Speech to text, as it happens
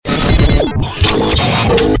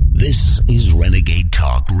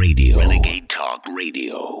Talk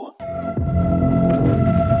Radio.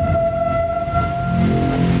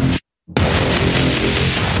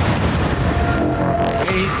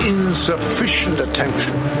 Pay insufficient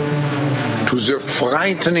attention to the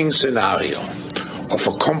frightening scenario of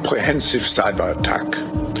a comprehensive cyber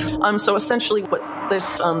attack. So essentially what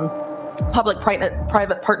this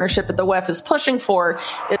public-private partnership at the WEF is pushing for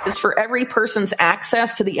is for every person's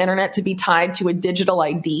access to the internet to be tied to a digital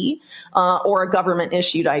ID or a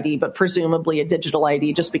government-issued ID, but presumably a digital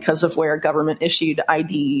ID just because of where government-issued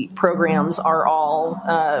ID programs are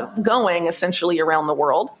all going essentially around the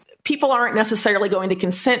world. People aren't necessarily going to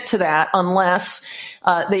consent to that unless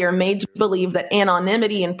they are made to believe that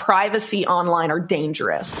anonymity and privacy online are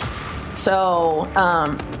dangerous. So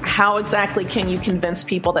how exactly can you convince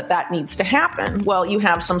people that that needs to happen? Well, you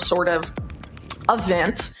have some sort of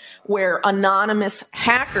event where anonymous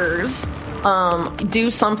hackers do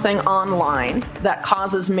something online that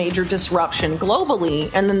causes major disruption globally,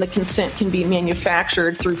 and then the consent can be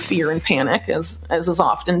manufactured through fear and panic, as is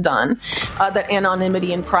often done, that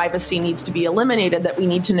anonymity and privacy needs to be eliminated, that we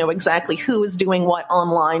need to know exactly who is doing what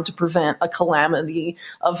online to prevent a calamity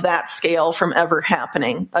of that scale from ever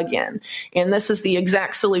happening again. And this is the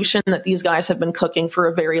exact solution that these guys have been cooking for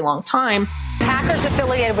a very long time. Hackers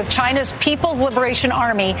affiliated with China's People's Liberation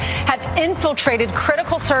Army have infiltrated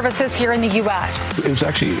critical services here in the U.S. It was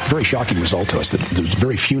actually a very shocking result to us that there's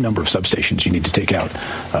very few number of substations you need to take out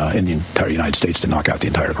in the entire United States to knock out the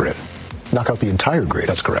entire grid. Knock out the entire grid?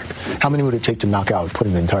 That's correct. How many would it take to knock out,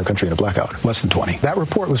 putting the entire country in a blackout? Less than 20. That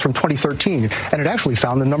report was from 2013, and it actually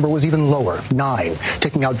found the number was even lower, 9.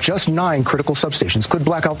 Taking out just 9 critical substations could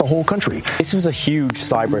black out the whole country. This was a huge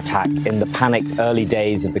cyber attack in the panicked early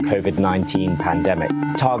days of the COVID-19 pandemic,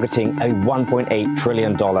 targeting a $1.8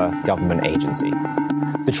 trillion government agency.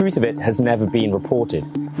 The truth of it has never been reported.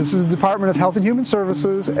 This is the Department of Health and Human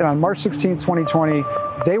Services, and on March 16, 2020,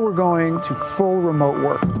 they were going to full remote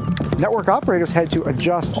work. Network operators had to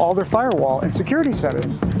adjust all their firewall and security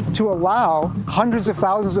settings to allow hundreds of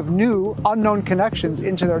thousands of new unknown connections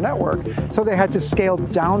into their network, so they had to scale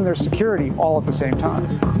down their security all at the same time.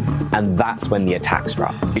 And that's when the attack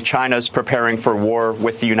struck. China's preparing for war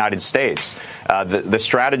with the United States. The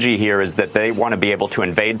strategy here is that they want to be able to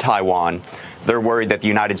invade Taiwan. They're worried that the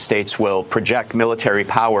United States will project military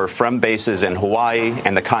power from bases in Hawaii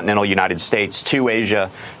and the continental United States to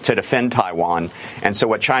Asia to defend Taiwan. And so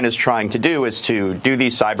what China's trying to do is to do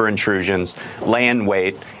these cyber intrusions, lay in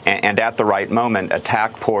wait, and at the right moment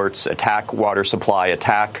attack ports, attack water supply,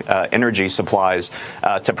 attack energy supplies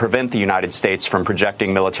to prevent the United States from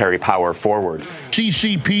projecting military power forward.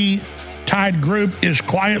 CCP-tied group is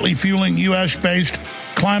quietly fueling U.S.-based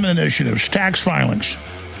climate initiatives, tax filings.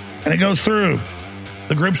 And it goes through.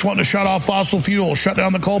 The group's wanting to shut off fossil fuels, shut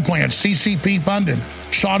down the coal plants, CCP funded,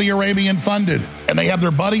 Saudi Arabian funded. And they have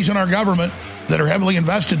their buddies in our government that are heavily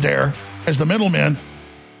invested there as the middlemen.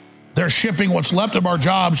 They're shipping what's left of our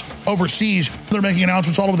jobs overseas. They're making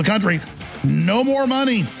announcements all over the country. No more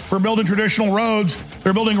money for building traditional roads.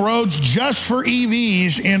 They're building roads just for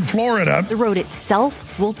EVs in Florida. The road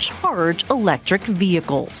itself will charge electric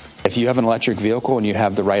vehicles. If you have an electric vehicle and you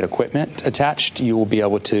have the right equipment attached, you will be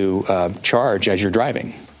able to charge as you're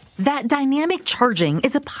driving. That dynamic charging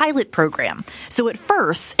is a pilot program. So at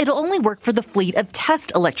first, it'll only work for the fleet of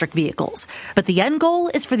test electric vehicles. But the end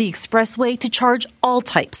goal is for the expressway to charge all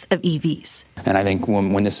types of EVs. And I think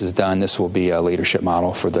when this is done, this will be a leadership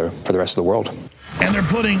model for the rest of the world. And they're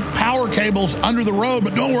putting power cables under the road.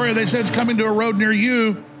 But don't worry, they said it's coming to a road near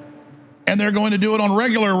you. And they're going to do it on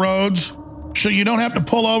regular roads. So you don't have to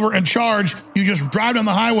pull over and charge. You just drive down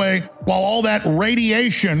the highway while all that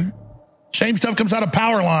radiation, same stuff comes out of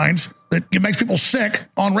power lines that it makes people sick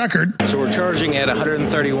on record. So we're charging at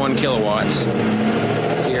 131 kilowatts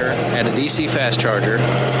here at a DC fast charger.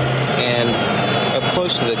 And up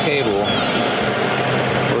close to the cable,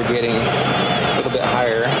 we're getting a little bit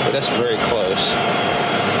higher, but that's very close,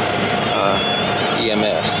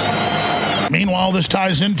 EMS. Meanwhile, this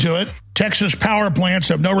ties into it. Texas power plants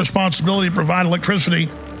have no responsibility to provide electricity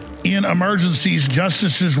in emergencies.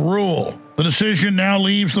 Justices rule. The decision now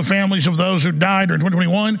leaves the families of those who died during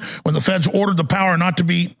 2021 when the feds ordered the power not to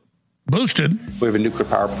be boosted. We have a nuclear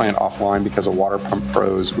power plant offline because a water pump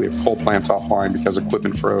froze. We have coal plants offline because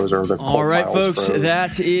equipment froze or the coal All right, folks, froze.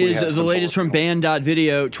 That is the latest from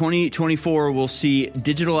Band.video. 2024 will see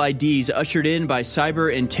digital IDs ushered in by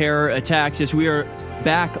cyber and terror attacks as we are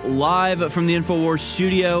back live from the InfoWars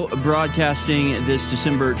studio broadcasting this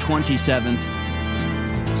December 27th.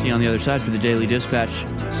 See you on the other side for the Daily Dispatch.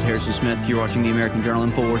 This is Harrison Smith. You're watching the American Journal,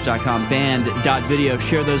 Infowars.com, Band.video.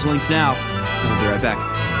 Share those links now. We'll be right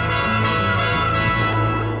back.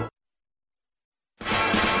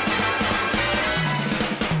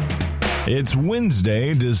 It's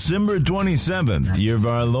Wednesday, December 27th, year of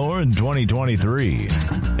our Lord 2023.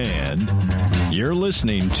 And you're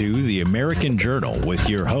listening to The American Journal with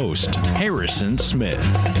your host, Harrison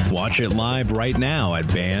Smith. Watch it live right now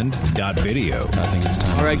at band.video. I think it's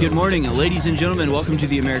time. All right, good morning, ladies and gentlemen. Welcome to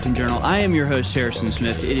The American Journal. I am your host, Harrison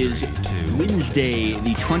Smith. It is Wednesday,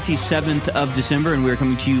 the 27th of December, and we're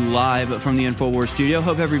coming to you live from the InfoWars studio.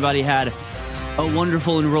 Hope everybody had a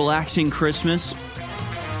wonderful and relaxing Christmas.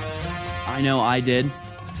 I know I did.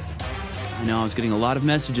 I know I was getting a lot of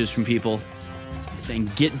messages from people saying,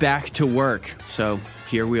 get back to work. So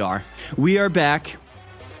here we are. We are back,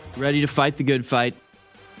 ready to fight the good fight.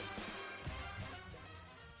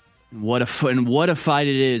 What a fight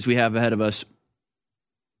it is we have ahead of us. Of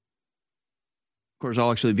course,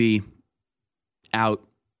 I'll actually be out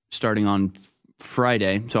starting on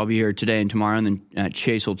Friday. So I'll be here today and tomorrow, and then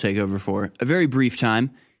Chase will take over for a very brief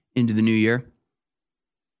time into the new year.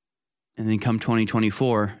 And then come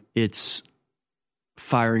 2024, it's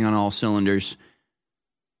firing on all cylinders.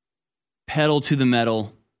 Pedal to the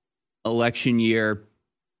metal, election year,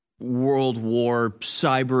 world war,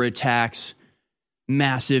 cyber attacks,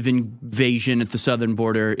 massive invasion at the southern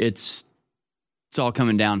border. It's all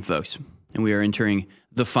coming down, folks. And we are entering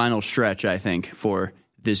the final stretch, I think, for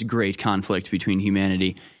this great conflict between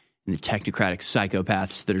humanity and the technocratic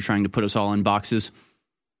psychopaths that are trying to put us all in boxes.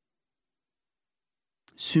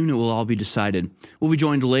 Soon it will all be decided. We'll be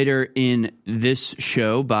joined later in this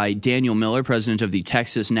show by Daniel Miller, president of the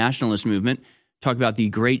Texas Nationalist Movement, talk about the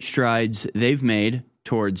great strides they've made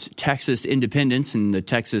towards Texas independence and the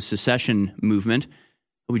Texas secession movement.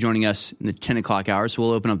 He'll be joining us in the 10 o'clock hour, so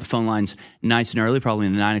we'll open up the phone lines nice and early, probably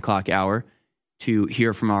in the 9 o'clock hour, to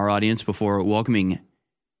hear from our audience before welcoming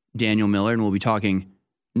Daniel Miller. And we'll be talking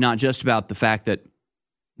not just about the fact that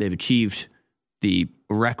they've achieved the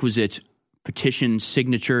requisite petition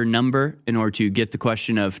signature number in order to get the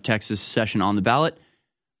question of Texas secession on the ballot,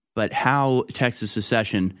 but how Texas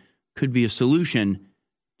secession could be a solution to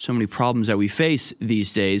so many problems that we face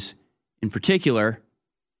these days, in particular,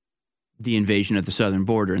 the invasion at the southern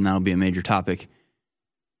border, and that'll be a major topic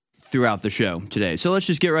throughout the show today. So let's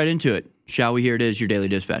just get right into it, shall we? Here it is, your Daily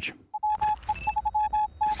Dispatch.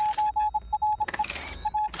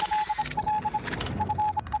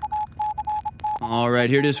 All right,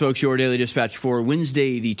 here it is, folks, your Daily Dispatch for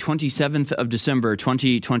Wednesday, the 27th of December,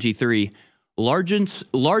 2023.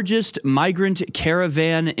 Largest migrant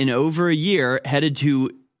caravan in over a year headed to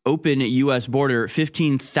open U.S. border.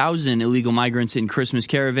 15,000 illegal migrants in Christmas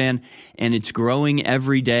caravan, and it's growing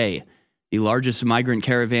every day. The largest migrant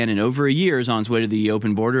caravan in over a year is on its way to the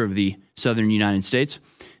open border of the southern United States.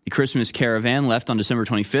 The Christmas caravan left on December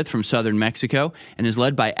 25th from southern Mexico and is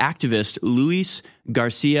led by activist Luis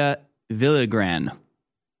Garcia Villagran.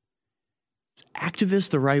 Is activist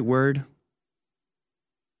the right word?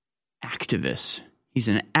 Activist. He's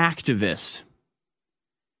an activist.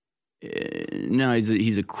 No,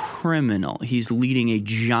 he's a criminal. He's leading a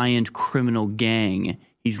giant criminal gang.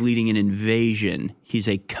 He's leading an invasion. He's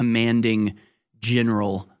a commanding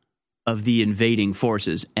general of the invading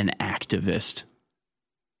forces. An activist.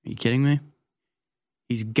 Are you kidding me?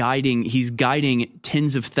 He's guiding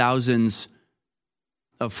tens of thousands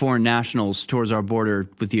of foreign nationals towards our border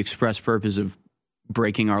with the express purpose of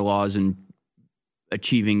breaking our laws and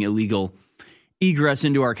achieving illegal egress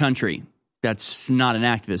into our country. That's not an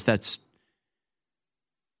activist. That's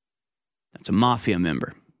a mafia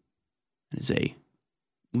member. That is a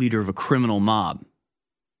leader of a criminal mob.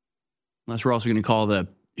 Unless we're also going to call the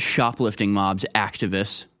shoplifting mobs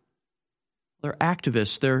activists. They're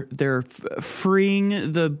activists. They're freeing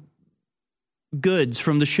the goods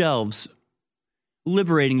from the shelves,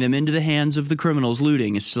 liberating them into the hands of the criminals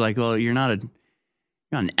looting. It's just like, well, you're not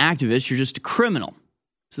an activist, you're just a criminal.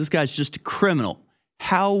 So this guy's just a criminal.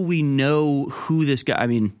 How we know who this guy,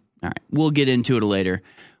 all right, we'll get into it later.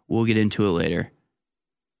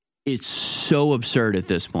 It's so absurd at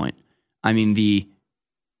this point. The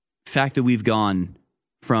fact that we've gone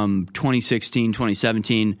from 2016,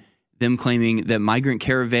 2017, them claiming that migrant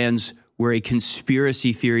caravans were a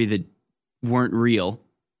conspiracy theory that weren't real.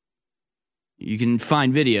 You can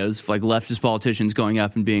find videos of like leftist politicians going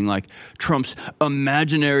up and being like, Trump's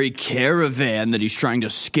imaginary caravan that he's trying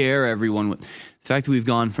to scare everyone with. The fact that we've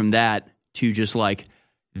gone from that to just like,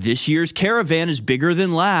 this year's caravan is bigger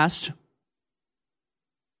than last.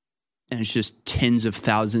 And it's just tens of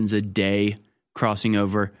thousands a day crossing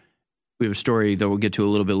over. We have a story that we'll get to a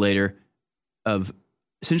little bit later of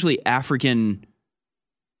essentially African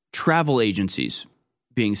travel agencies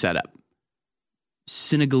being set up.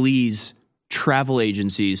 Senegalese travel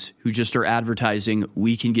agencies who just are advertising,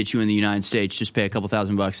 we can get you in the United States, just pay a couple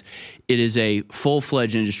 $1,000. It is a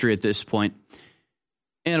full-fledged industry at this point.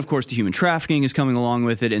 And, of course, the human trafficking is coming along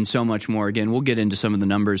with it and so much more. Again, we'll get into some of the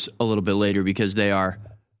numbers a little bit later because they are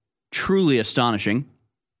truly astonishing.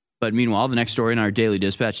 But meanwhile, the next story in our daily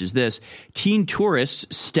dispatch is this. Teen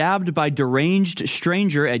tourists stabbed by deranged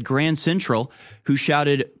stranger at Grand Central who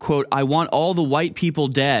shouted, quote, "I want all the white people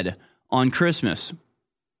dead" on Christmas.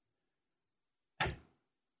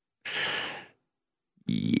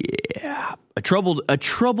 Yeah. A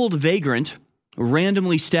troubled vagrant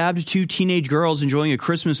randomly stabbed two teenage girls enjoying a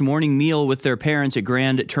Christmas morning meal with their parents at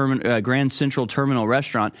Grand Central Terminal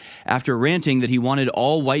restaurant after ranting that he wanted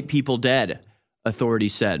all white people dead,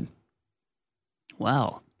 authorities said.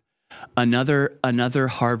 Well, another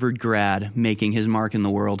Harvard grad making his mark in the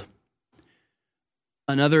world.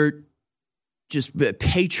 Another just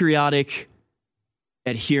patriotic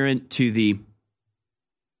adherent to the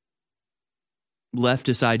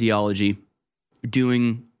leftist ideology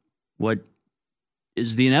doing what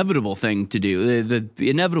is the inevitable thing to do, the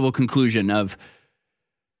inevitable conclusion of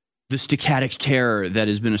the stochastic terror that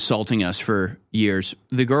has been assaulting us for years.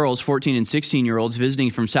 The girls, 14 and 16-year-olds visiting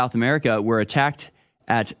from South America, were attacked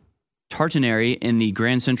at Tartanary in the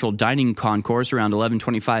Grand Central Dining Concourse around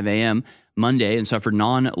 11:25 a.m. Monday and suffered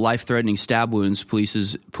non-life-threatening stab wounds,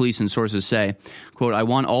 police and sources say. Quote, "I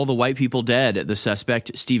want all the white people dead," the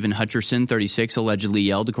suspect, Stephen Hutcherson, 36, allegedly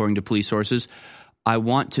yelled, according to police sources. "I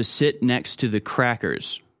want to sit next to the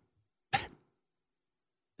crackers."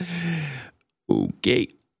 Okay.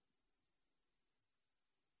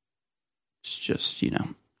 It's just,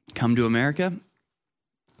 come to America,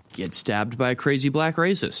 get stabbed by a crazy black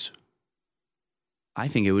racist. I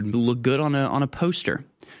think it would look good on a poster.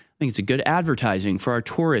 I think it's a good advertising for our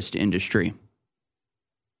tourist industry.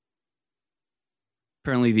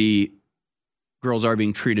 Apparently, the girls are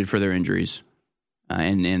being treated for their injuries.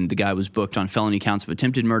 And the guy was booked on felony counts of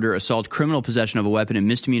attempted murder, assault, criminal possession of a weapon, and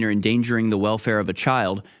misdemeanor endangering the welfare of a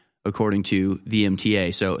child, according to the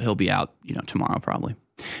MTA. So he'll be out, tomorrow probably.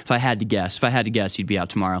 If I had to guess, he'd be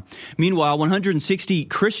out tomorrow. Meanwhile, 160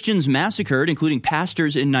 Christians massacred, including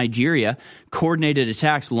pastors in Nigeria. Coordinated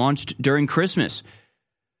attacks launched during Christmas.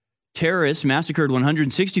 Terrorists massacred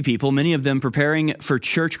 160 people, many of them preparing for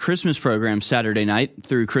church Christmas programs Saturday night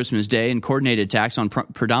through Christmas Day, and coordinated attacks on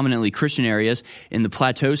predominantly Christian areas in the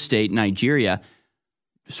Plateau State, Nigeria.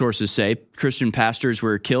 Sources say Christian pastors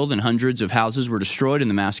were killed and hundreds of houses were destroyed in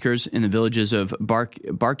the massacres in the villages of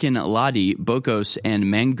Barkin Ladi, Bokos, and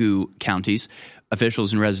Mangu counties.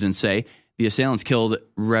 Officials and residents say the assailants killed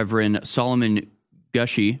Reverend Solomon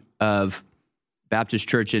Gushi of Baptist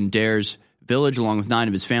Church in Dares Village, along with 9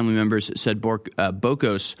 of his family members, said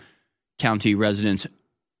Bokos County resident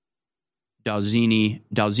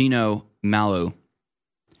Dalzino Malo.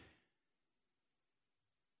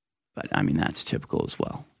 But, that's typical as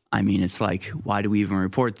well. It's like, why do we even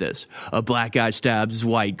report this? A black guy stabs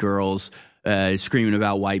white girls, screaming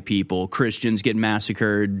about white people. Christians get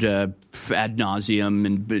massacred ad nauseum,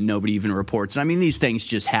 and nobody even reports it. These things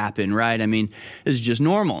just happen, right? This is just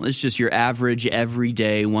normal. It's just your average,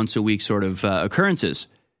 everyday, once-a-week sort of occurrences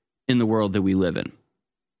in the world that we live in.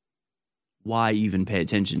 Why even pay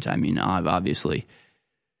attention to? Obviously,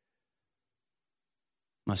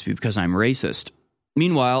 must be because I'm racist.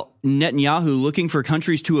 Meanwhile, Netanyahu looking for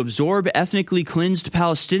countries to absorb ethnically cleansed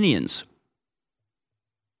Palestinians.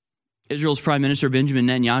 Israel's Prime Minister Benjamin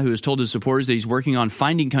Netanyahu has told his supporters that he's working on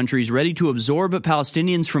finding countries ready to absorb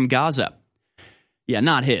Palestinians from Gaza. Yeah,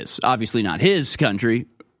 not his. Obviously not his country.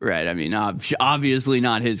 Right, obviously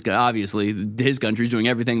not his. Obviously, his country's doing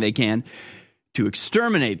everything they can to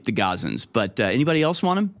exterminate the Gazans. But anybody else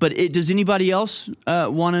want him? But does anybody else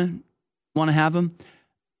want to have him?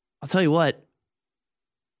 I'll tell you what.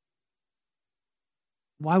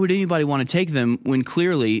 Why would anybody want to take them when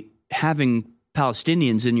clearly having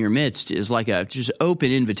Palestinians in your midst is like a just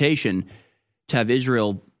open invitation to have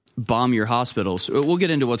Israel bomb your hospitals? We'll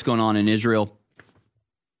get into what's going on in Israel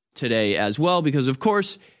today as well, because, of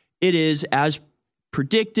course, it is, as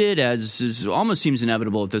predicted, as is almost seems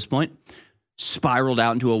inevitable at this point, spiraled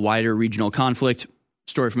out into a wider regional conflict.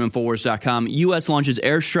 Story from Infowars.com. U.S. launches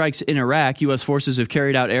airstrikes in Iraq. U.S. forces have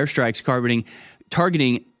carried out airstrikes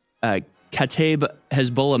targeting Kataib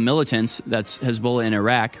Hezbollah militants, that's Hezbollah in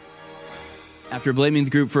Iraq, after blaming the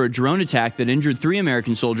group for a drone attack that injured 3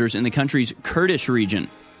 American soldiers in the country's Kurdish region.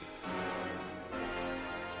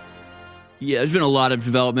 Yeah, there's been a lot of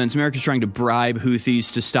developments. America's trying to bribe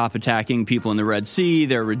Houthis to stop attacking people in the Red Sea.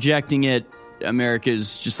 They're rejecting it.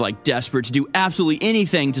 America's just like desperate to do absolutely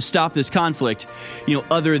anything to stop this conflict,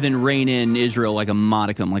 other than rein in Israel like a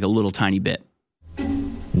modicum, like a little tiny bit.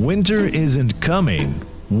 Winter isn't coming.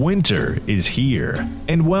 Winter is here.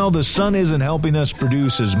 And while the sun isn't helping us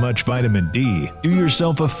produce as much vitamin D, do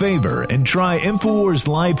yourself a favor and try InfoWars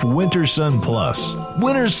Life Winter Sun Plus.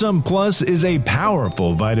 Winter Sun Plus is a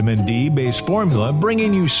powerful vitamin D-based formula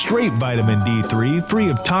bringing you straight vitamin D3 free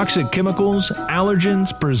of toxic chemicals,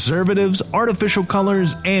 allergens, preservatives, artificial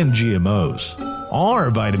colors, and GMOs.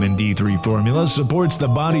 Our vitamin D3 formula supports the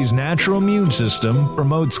body's natural immune system,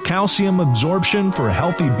 promotes calcium absorption for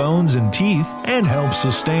healthy bones and teeth, and helps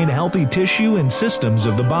sustain healthy tissue and systems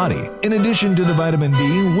of the body. In addition to the vitamin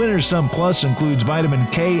D, Winter Sun Plus includes vitamin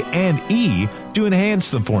K and E to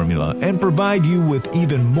enhance the formula and provide you with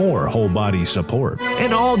even more whole body support.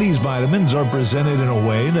 And all these vitamins are presented in a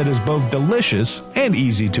way that is both delicious and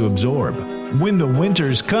easy to absorb. When the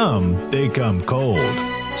winters come, they come cold.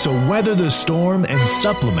 So weather the storm and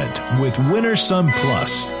supplement with Winter Sun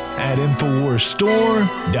Plus at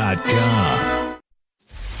InfoWarsStore.com.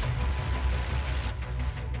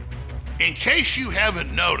 In case you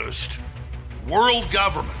haven't noticed, world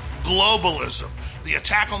government, globalism, the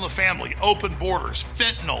attack on the family, open borders,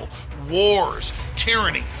 fentanyl, wars,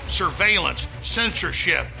 tyranny, surveillance,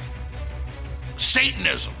 censorship,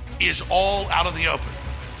 Satanism is all out in the open.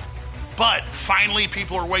 But finally,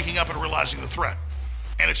 people are waking up and realizing the threat.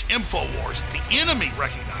 And it's InfoWars, the enemy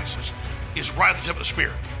recognizes, is right at the tip of the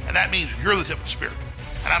spear. And that means you're the tip of the spear.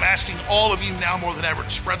 And I'm asking all of you now more than ever to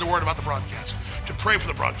spread the word about the broadcast, to pray for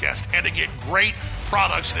the broadcast, and to get great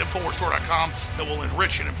products at InfoWarsStore.com that will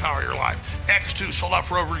enrich and empower your life. X2 sold out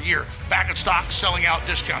for over a year. Back in stock, selling out,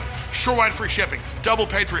 discounted. Shorewide free shipping, double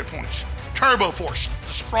Patriot points. Turbo Force,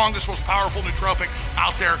 the strongest, most powerful nootropic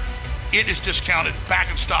out there. It is discounted,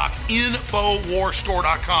 back in stock.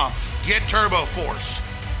 InfoWarsStore.com. Get Turbo Force.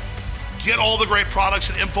 Get all the great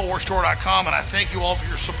products at InfoWarsStore.com, and I thank you all for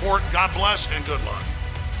your support. God bless and good luck.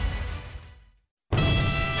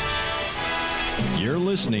 You're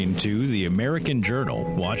listening to The American Journal.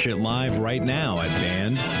 Watch it live right now at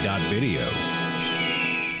band.video.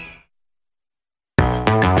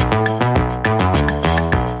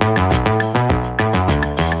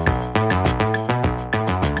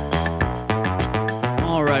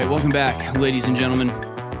 All right, welcome back, ladies and gentlemen.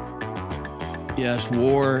 Yes,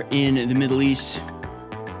 war in the Middle East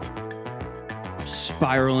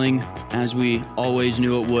spiraling as we always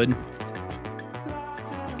knew it would.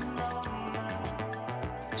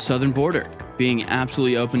 Southern border being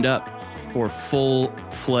absolutely opened up for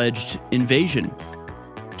full-fledged invasion,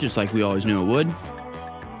 just like we always knew it would.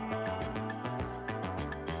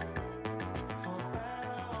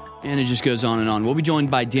 And it just goes on and on. We'll be joined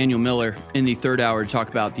by Daniel Miller in the third hour to talk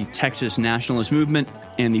about the Texas nationalist movement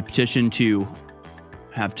and the petition to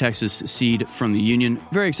have Texas secede from the Union.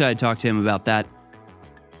 Very excited to talk to him about that,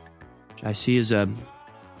 which I see as a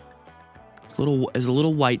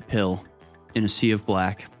little white pill in a sea of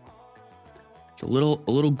black. It's a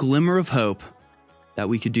little glimmer of hope that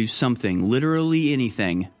we could do something, literally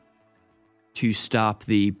anything, to stop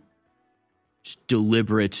the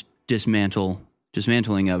deliberate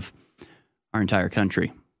dismantling of our entire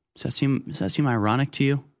country. Does that seem ironic to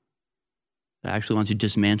you? That I actually want to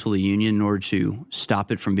dismantle the Union in order to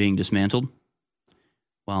stop it from being dismantled?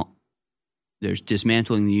 Well, there's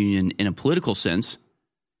dismantling the Union in a political sense,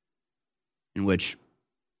 in which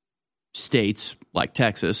states like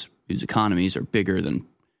Texas, whose economies are bigger than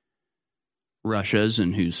Russia's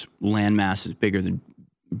and whose landmass is bigger than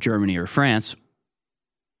Germany or France,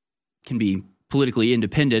 can be politically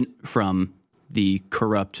independent from the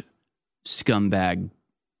corrupt scumbag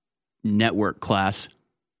network class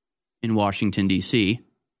in Washington, D.C.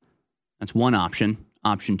 That's one option.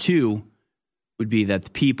 Option two would be that the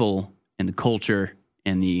people and the culture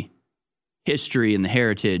and the history and the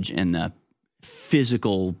heritage and the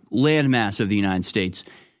physical landmass of the United States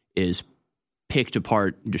is picked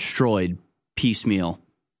apart, destroyed piecemeal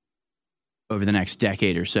over the next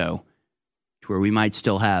decade or so, to where we might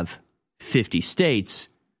still have 50 states,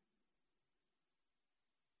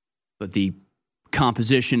 but the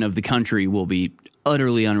composition of the country will be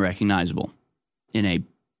utterly unrecognizable in a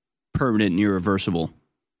permanent and irreversible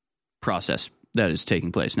process that is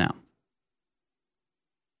taking place now.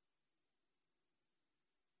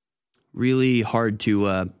 Really hard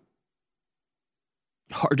to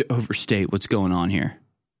overstate what's going on here.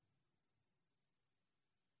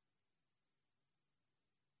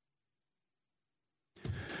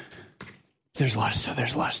 There's a lot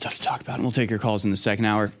of stuff to talk about, and we'll take your calls in the second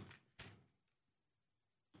hour.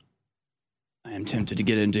 I am tempted to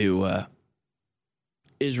get into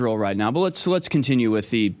Israel right now, but let's continue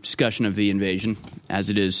with the discussion of the invasion, as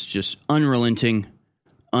it is just unrelenting,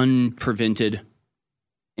 unprevented,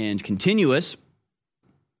 and continuous.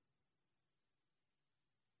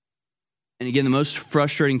 And again, the most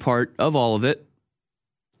frustrating part of all of it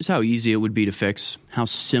is how easy it would be to fix, how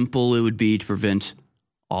simple it would be to prevent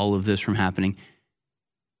all of this from happening.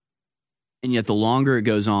 And yet the longer it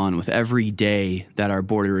goes on, with every day that our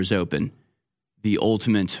border is open, the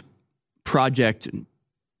ultimate project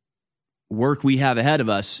work we have ahead of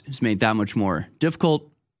us is made that much more difficult,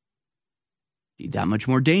 that much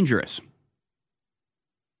more dangerous.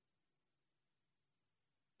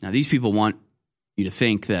 Now, these people want you to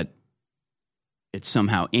think that it's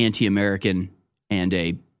somehow anti-American and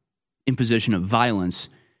a imposition of violence.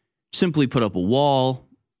 Simply put up a wall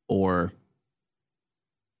or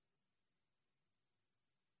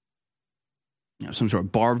some sort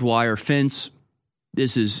of barbed wire fence.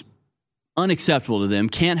 This is unacceptable to them.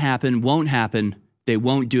 Can't happen, won't happen. They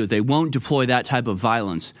won't do it. They won't deploy that type of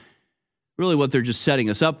violence. Really, what they're just setting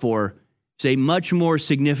us up for is a much more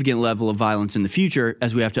significant level of violence in the future,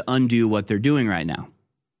 as we have to undo what they're doing right now.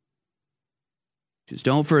 Just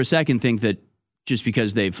don't for a second think that just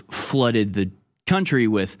because they've flooded the country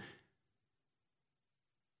with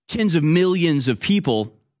tens of millions of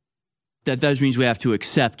people, that means we have to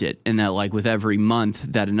accept it, and that like with every month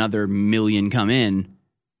that another million come in,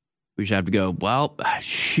 we should have to go, well,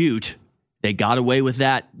 shoot, they got away with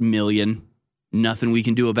that million. Nothing we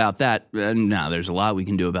can do about that. No, there's a lot we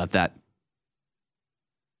can do about that.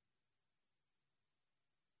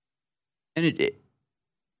 And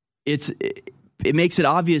it makes it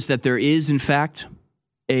obvious that there is, in fact,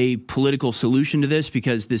 a political solution to this,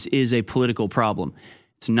 because this is a political problem.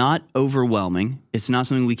 It's not overwhelming. It's not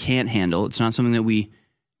something we can't handle. It's not something that we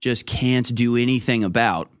just can't do anything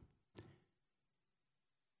about.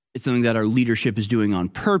 It's something that our leadership is doing on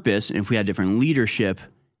purpose. And if we had different leadership,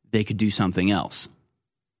 they could do something else.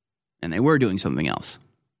 And they were doing something else,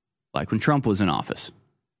 like when Trump was in office.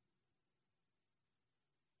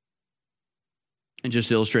 And just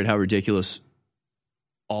to illustrate how ridiculous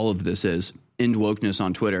all of this is, End Wokeness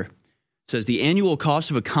on Twitter says the annual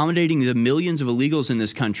cost of accommodating the millions of illegals in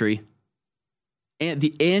this country, and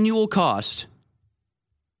the annual cost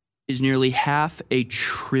is nearly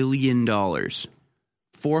 $500 billion,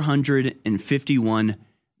 $451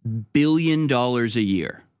 billion a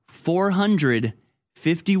year.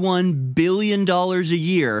 $451 billion a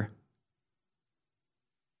year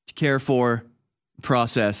to care for,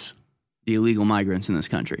 process the illegal migrants in this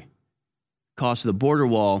country. Cost of the border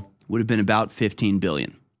wall would have been about $15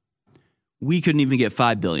 billion. We couldn't even get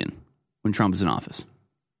 $5 billion when Trump was in office,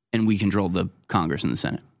 and we controlled the Congress and the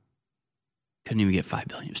Senate. Couldn't even get $5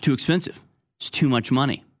 billion. It was too expensive. It's too much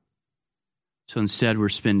money. So instead, we're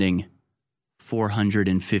spending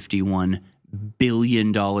 $451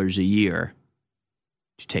 billion a year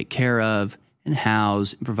to take care of and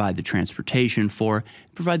house and provide the transportation for,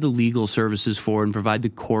 provide the legal services for, and provide the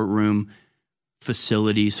courtroom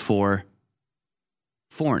facilities for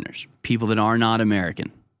foreigners, people that are not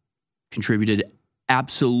American, contributed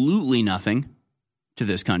absolutely nothing to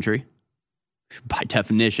this country by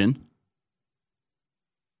definition,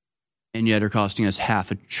 and yet are costing us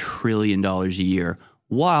 $500 billion a year,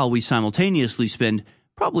 while we simultaneously spend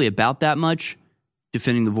probably about that much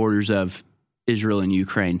defending the borders of Israel and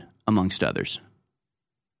Ukraine, amongst others.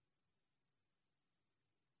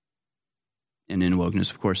 And End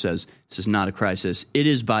Wokeness, of course, says this is not a crisis. It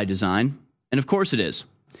is by design. And of course it is.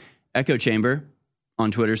 Echo Chamber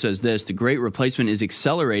on Twitter says this: the Great Replacement is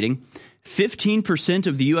accelerating. 15%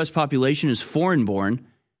 of the U.S. population is foreign-born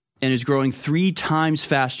and is growing 3 times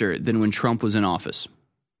faster than when Trump was in office.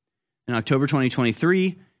 In October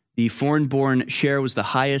 2023, the foreign-born share was the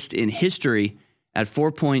highest in history at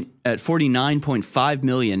 49.5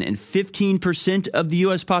 million, and 15% of the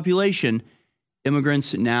U.S. population,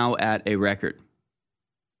 immigrants now at a record.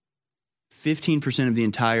 15% of the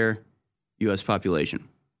entire U.S. population.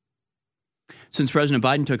 Since President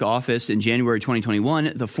Biden took office in January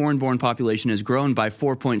 2021, the foreign-born population has grown by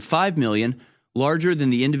 4.5 million, larger than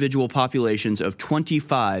the individual populations of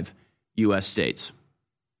 25 U.S. states.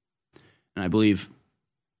 And I believe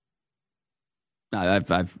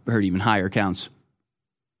I've heard even higher counts.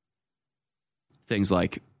 Things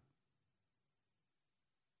like,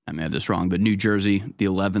 I may have this wrong, but New Jersey, the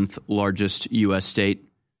 11th largest U.S. state.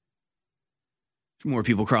 More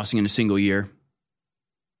people crossing in a single year.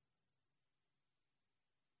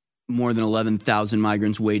 More than 11,000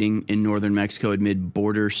 migrants waiting in northern Mexico amid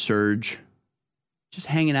border surge. Just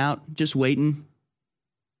hanging out, just waiting.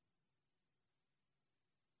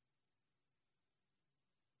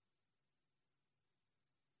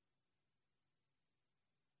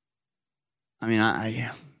 I mean,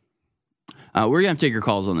 we're going to have to take your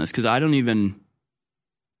calls on this because I don't even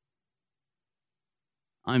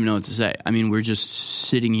know what to say. I mean, we're just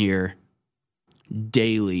sitting here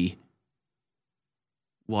daily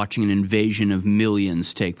watching an invasion of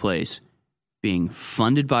millions take place, being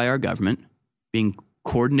funded by our government, being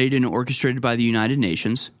coordinated and orchestrated by the United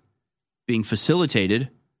Nations, being facilitated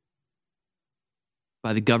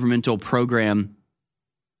by the governmental program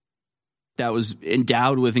that was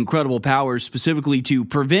endowed with incredible powers specifically to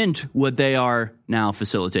prevent what they are now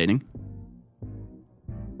facilitating.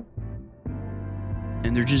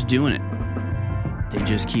 And they're just doing it. They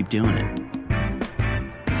just keep doing it.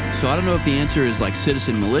 So I don't know if the answer is like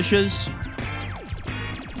citizen militias,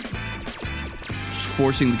 just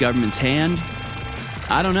forcing the government's hand.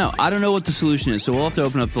 I don't know. I don't know what the solution is. So we'll have to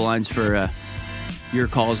open up the lines for your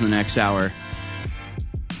calls in the next hour.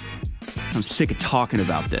 I'm sick of talking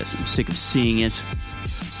about this. I'm sick of seeing it. I'm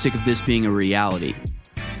sick of this being a reality.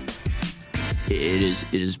 It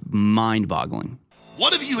is mind-boggling.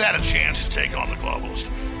 What if you had a chance to take on the globalist?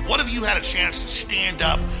 What if you had a chance to stand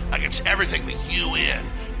up against everything the UN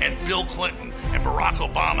and Bill Clinton and Barack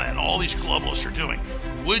Obama and all these globalists are doing?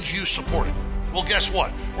 Would you support it? Well, guess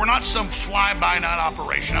what? We're not some fly-by-night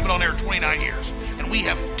operation. I've been on air 29 years, and we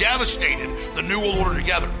have devastated the New World Order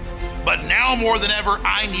together. But now more than ever,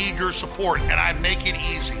 I need your support, and I make it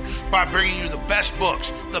easy by bringing you the best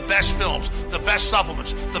books, the best films, the best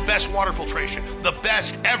supplements, the best water filtration, the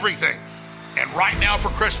best everything. And right now for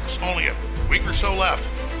Christmas, only a week or so left,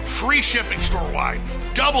 free shipping store-wide,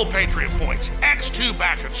 double Patriot points, X2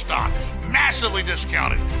 back in stock, massively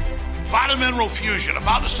discounted. Vitamineral Fusion,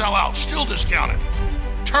 about to sell out, still discounted.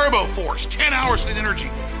 Turbo Force, 10 hours of energy,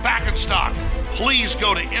 back in stock. Please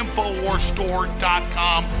go to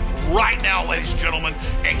InfoWarsStore.com right now, ladies and gentlemen,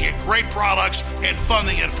 and get great products and fund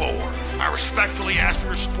the InfoWar. I respectfully ask for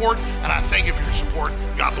your support, and I thank you for your support.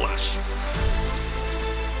 God bless.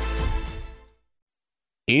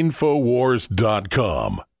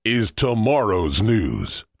 InfoWars.com is tomorrow's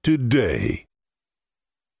news today.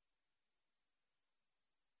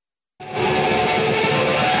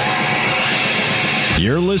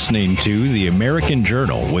 You're listening to The American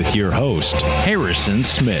Journal with your host, Harrison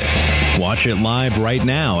Smith. Watch it live right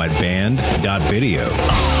now at band.video.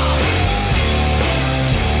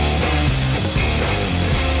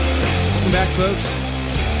 Welcome back, folks.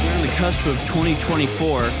 We're on the cusp of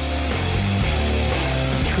 2024.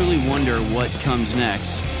 I truly wonder what comes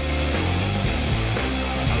next.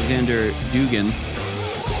 Alexander Dugin,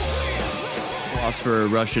 philosopher,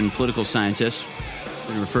 Russian political scientist,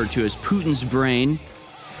 been referred to as Putin's brain,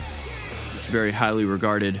 very highly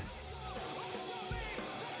regarded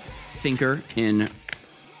thinker in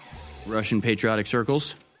Russian patriotic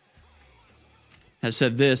circles, has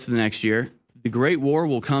said this for the next year: the Great War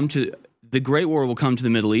will come to the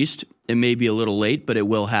Middle East. It may be a little late, but it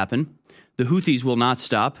will happen. The Houthis will not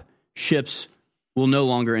stop. Ships will no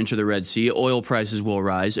longer enter the Red Sea. Oil prices will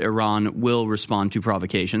rise. Iran will respond to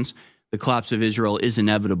provocations. The collapse of Israel is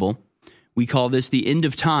inevitable. We call this the end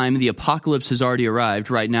of time. The apocalypse has already arrived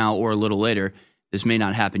right now or a little later. This may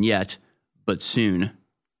not happen yet, but soon.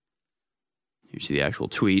 Here's the actual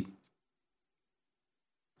tweet.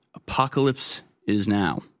 Apocalypse is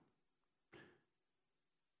now.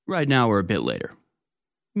 Right now or a bit later.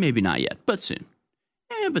 Maybe not yet, but soon.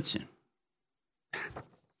 But soon.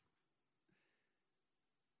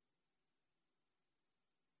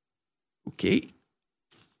 Okay.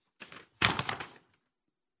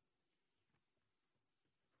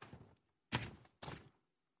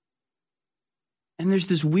 And there's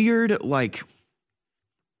this weird, like,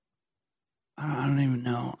 I don't even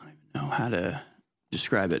know how to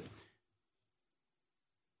describe it.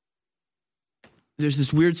 There's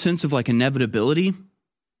this weird sense of like inevitability.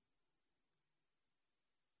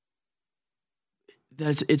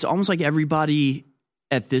 That it's almost like everybody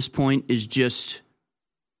at this point is just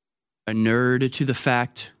a nerd to the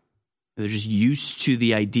fact. They're just used to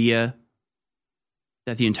the idea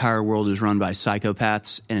that the entire world is run by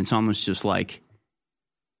psychopaths, and it's almost just like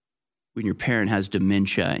when your parent has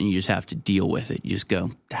dementia and you just have to deal with it. You just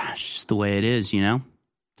go, it's just the way it is, you know?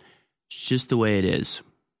 It's just the way it is.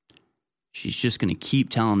 She's just going to keep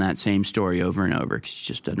telling that same story over and over because she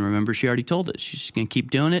just doesn't remember she already told it. She's just going to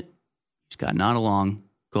keep doing it. She's got to nod along,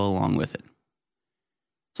 go along with it.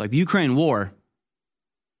 It's like the Ukraine war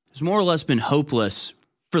has more or less been hopeless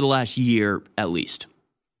for the last year at least.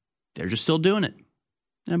 They're just still doing it.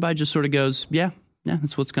 Everybody just sort of goes, yeah,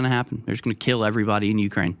 that's what's going to happen. They're just going to kill everybody in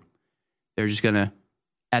Ukraine. They're just going to,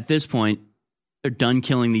 at this point, they're done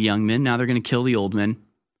killing the young men. Now they're going to kill the old men.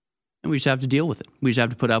 And we just have to deal with it. We just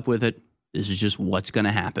have to put up with it. This is just what's going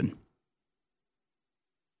to happen.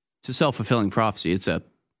 It's a self-fulfilling prophecy. It's the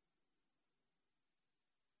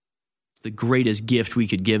greatest gift we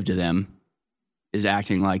could give to them is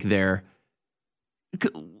acting like they're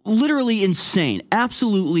literally insane,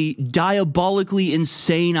 absolutely diabolically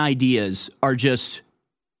insane ideas are just,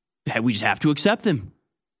 we just have to accept them.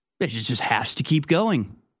 It just has to keep going.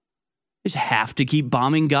 They just have to keep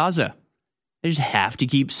bombing Gaza. They just have to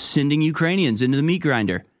keep sending Ukrainians into the meat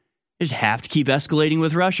grinder. They just have to keep escalating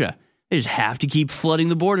with Russia. They just have to keep flooding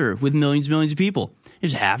the border with millions and millions of people. They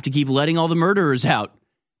just have to keep letting all the murderers out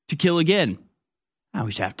to kill again. I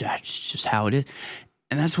always have to, that's just how it is.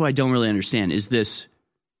 And that's what I don't really understand is this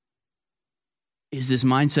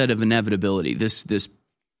mindset of inevitability, this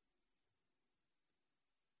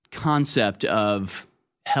concept of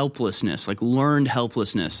helplessness, like learned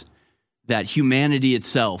helplessness, that humanity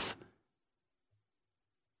itself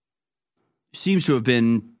seems to have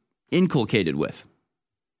been inculcated with.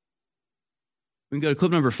 We can go to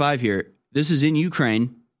clip number 5 here. This is in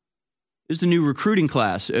Ukraine. This is the new recruiting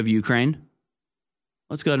class of Ukraine.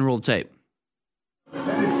 Let's go ahead and roll the tape.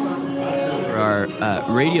 For our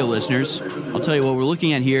radio listeners, I'll tell you what we're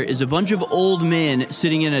looking at here is a bunch of old men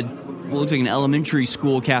sitting in what looks like an elementary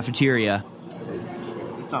school cafeteria.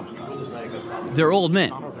 They're old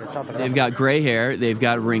men. They've got gray hair. They've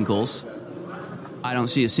got wrinkles. I don't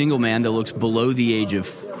see a single man that looks below the age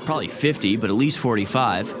of probably 50, but at least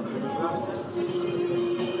 45.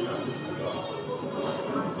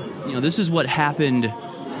 You know, this is what happened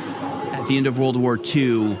at the end of World War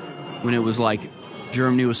II when it was like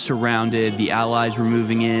Germany was surrounded, the Allies were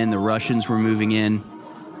moving in, the Russians were moving in,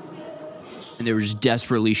 and they were just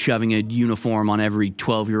desperately shoving a uniform on every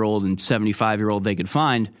 12-year-old and 75-year-old they could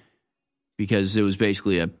find because it was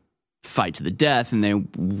basically a fight to the death, and they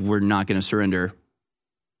were not going to surrender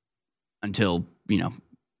until,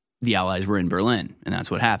 the Allies were in Berlin, and that's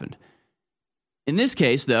what happened. In this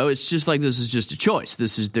case, though, it's just like this is just a choice.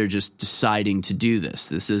 They're just deciding to do this.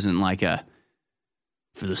 This isn't like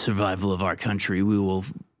for the survival of our country, we will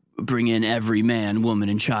bring in every man, woman,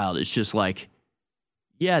 and child. It's just like,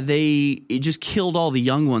 it just killed all the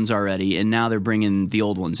young ones already, and now they're bringing the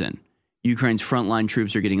old ones in. Ukraine's frontline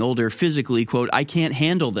troops are getting older. Physically, quote, I can't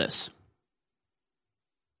handle this.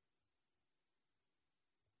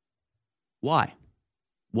 Why?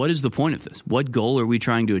 What is the point of this? What goal are we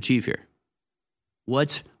trying to achieve here?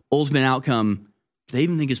 What ultimate outcome do they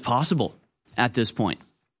even think is possible at this point?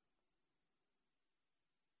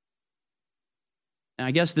 And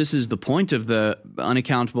I guess this is the point of the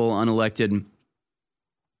unaccountable, unelected,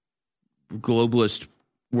 globalist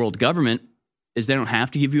world government, is they don't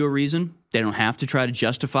have to give you a reason. They don't have to try to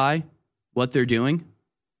justify what they're doing.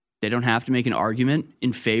 They don't have to make an argument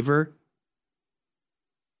in favor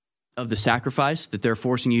of the sacrifice that they're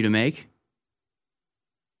forcing you to make.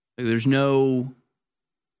 There's no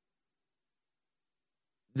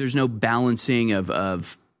balancing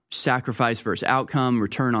of sacrifice versus outcome,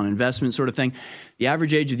 return on investment sort of thing. The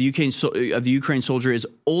average age of the Ukraine soldier is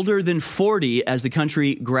older than 40 as the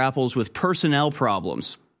country grapples with personnel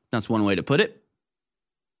problems. That's one way to put it.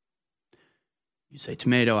 You say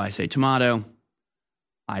tomato, I say tomato.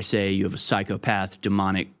 I say you have a psychopath,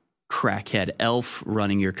 demonic, crackhead elf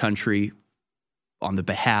running your country on the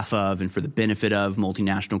behalf of and for the benefit of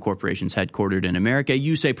multinational corporations headquartered in America.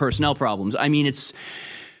 You say personnel problems. I mean, it's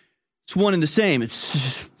one and the same.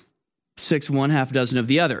 It's 6 of one, half a dozen of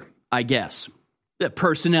the other, I guess. The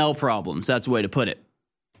personnel problems, that's the way to put it.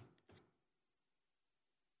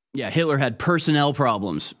 Yeah, Hitler had personnel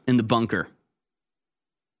problems in the bunker.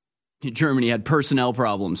 Germany had personnel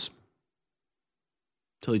problems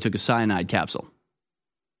until he took a cyanide capsule.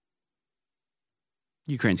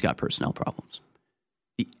 Ukraine's got personnel problems.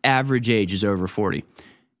 The average age is over 40.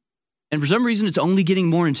 And for some reason, it's only getting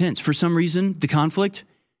more intense. For some reason, the conflict,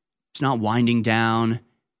 it's not winding down.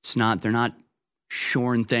 They're not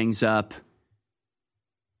shoring things up.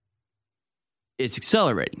 It's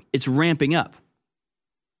accelerating. It's ramping up.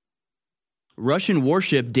 Russian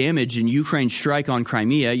warship damage in Ukraine's strike on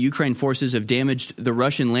Crimea. Ukraine forces have damaged the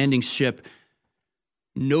Russian landing ship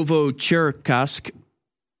Novocherkassk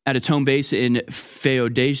at its home base in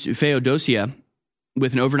Feodosia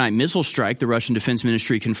with an overnight missile strike, the Russian Defense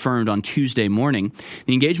Ministry confirmed on Tuesday morning.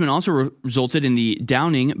 The engagement also resulted in the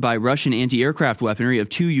downing by Russian anti-aircraft weaponry of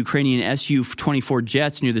 2 Ukrainian Su-24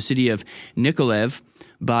 jets near the city of Nikolaev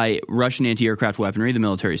by Russian anti-aircraft weaponry, the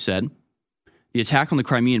military said. The attack on the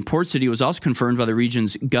Crimean port city was also confirmed by the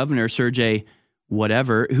region's governor, Sergei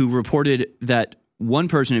Whatever, who reported that 1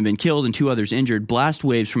 person had been killed and 2 others injured. Blast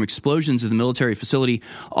waves from explosions of the military facility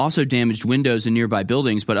also damaged windows in nearby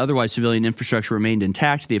buildings, but otherwise civilian infrastructure remained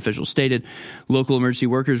intact, the officials stated. Local emergency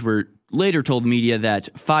workers were later told media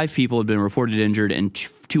that 5 people had been reported injured and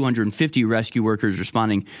 250 rescue workers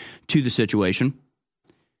responding to the situation.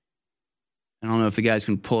 I don't know if the guys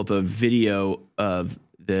can pull up a video of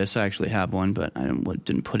this. I actually have one, but I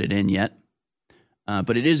didn't put it in yet.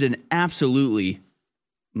 But it is an absolutely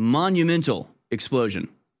monumental explosion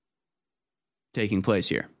taking place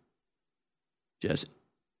here. Just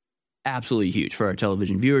absolutely huge. For our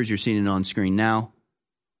television viewers, you're seeing it on screen now.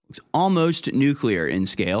 Looks almost nuclear in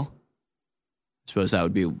scale. I suppose that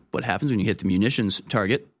would be what happens when you hit the munitions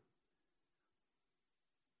target.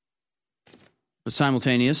 But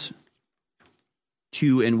simultaneous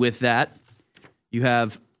to and with that, you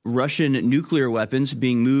have Russian nuclear weapons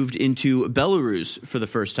being moved into Belarus for the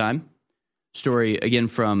first time. Story again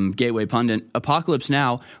from Gateway Pundit. Apocalypse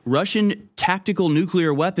Now. Russian tactical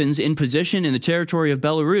nuclear weapons in position in the territory of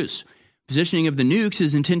Belarus. Positioning of the nukes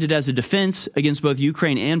is intended as a defense against both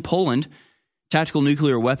Ukraine and Poland. Tactical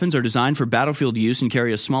nuclear weapons are designed for battlefield use and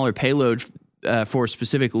carry a smaller payload for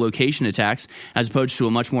specific location attacks, as opposed to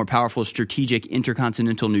a much more powerful strategic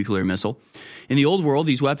intercontinental nuclear missile. In the old world,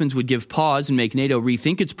 these weapons would give pause and make NATO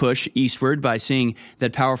rethink its push eastward by seeing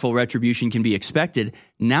that powerful retribution can be expected.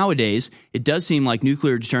 Nowadays, it does seem like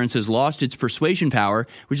nuclear deterrence has lost its persuasion power,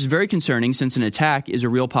 which is very concerning since an attack is a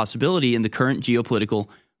real possibility in the current geopolitical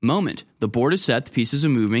moment. The board is set, the pieces are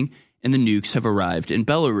moving, and the nukes have arrived in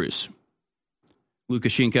Belarus.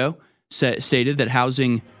 Lukashenko stated that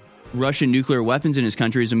housing Russian nuclear weapons in his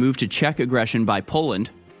country is a move to check aggression by Poland.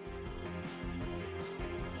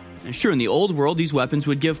 And sure, in the old world, these weapons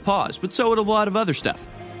would give pause, but so would a lot of other stuff.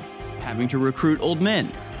 Having to recruit old men,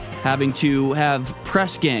 having to have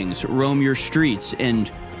press gangs roam your streets and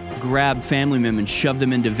grab family members, shove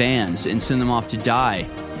them into vans, and send them off to die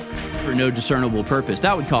for no discernible purpose.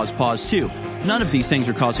 That would cause pause too. None of these things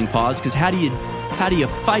are causing pause, because how do you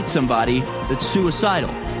fight somebody that's suicidal?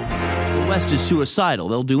 The West is suicidal.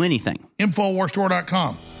 They'll do anything.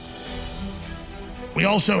 Infowarstore.com. We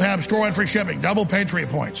also have store-wide free shipping, double Patriot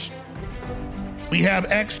points. We have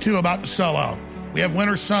X2 about to sell out. We have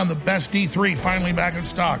Winter Sun, the best D3, finally back in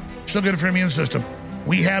stock. Still good for your immune system.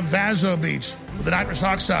 We have Vaso Beats with the nitrous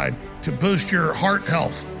oxide to boost your heart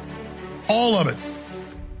health. All of it.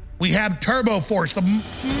 We have Turbo Force, the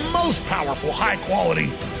most powerful,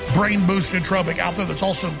 high-quality brain boost nootropic out there that's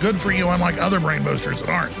also good for you, unlike other brain boosters that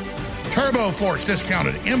aren't. Turbo Force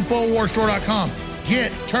discounted. Infowarstore.com.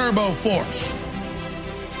 Get Turbo Force.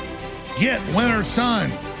 Get Winter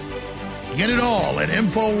Sun. Get it all at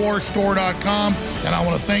Infowarstore.com. And I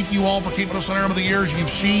want to thank you all for keeping us on air over the years. You've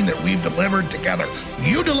seen that we've delivered together.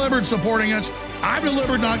 You delivered supporting us. I've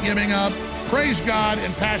delivered not giving up. Praise God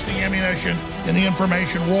and passing ammunition in the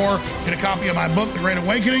information war. Get a copy of my book, The Great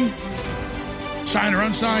Awakening. Signed or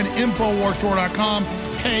unsigned, Infowarstore.com.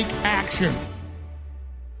 Take action.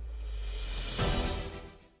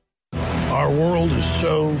 Our world is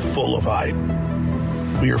so full of hype.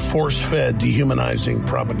 We are force-fed dehumanizing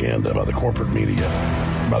propaganda by the corporate media,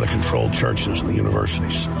 by the controlled churches and the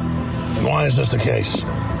universities. And why is this the case?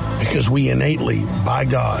 Because we innately, by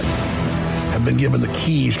God, have been given the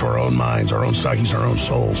keys to our own minds, our own psyches, our own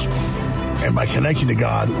souls. And by connecting to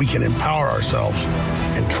God, we can empower ourselves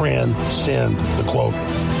and transcend the, quote,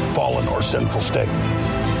 fallen or sinful state.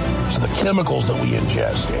 So the chemicals that we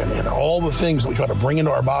ingest and all the things that we try to bring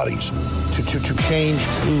into our bodies to change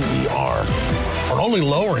who we are only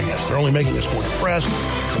lowering us. They're only making us more depressed.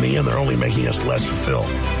 In the end, they're only making us less fulfilled.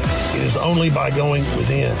 It is only by going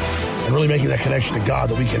within and really making that connection to God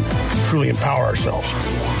that we can truly empower ourselves.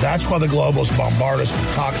 That's why the globalists bombard us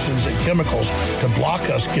with toxins and chemicals to block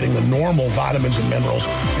us getting the normal vitamins and minerals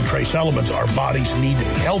and trace elements our bodies need to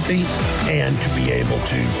be healthy and to be able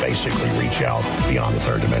to basically reach out beyond the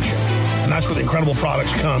third dimension. And that's where the incredible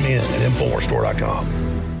products come in at Infowarstore.com.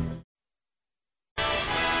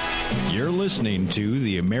 You're listening to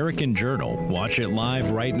The American Journal. Watch it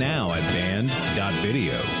live right now at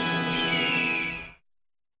band.video.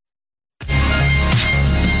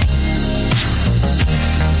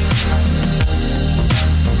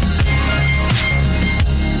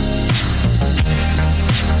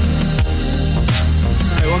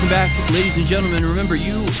 Welcome back, ladies and gentlemen. Remember,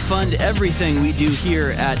 you fund everything we do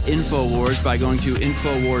here at InfoWars by going to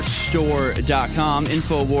InfoWarsStore.com.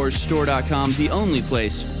 InfoWarsStore.com, the only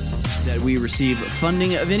place that we receive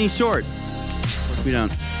funding of any sort. Of course, we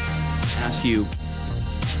don't ask you to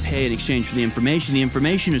pay in exchange for the information. The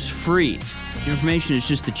information is free. The information is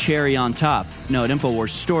just the cherry on top. No, at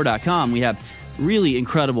InfoWarsStore.com, we have really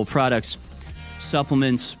incredible products,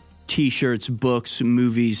 supplements, T-shirts, books,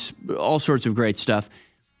 movies, all sorts of great stuff.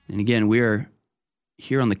 And again, we're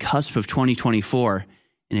here on the cusp of 2024.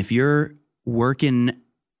 And if you're working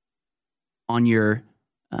on your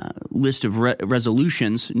list of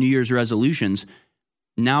resolutions, New Year's resolutions,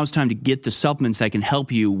 now it's time to get the supplements that can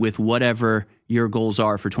help you with whatever your goals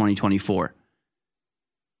are for 2024.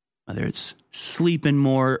 Whether it's sleeping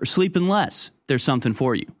more or sleeping less, there's something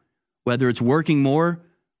for you. Whether it's working more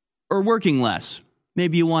or working less.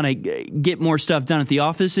 Maybe you want to get more stuff done at the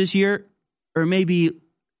office this year, or maybe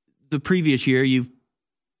the previous year you've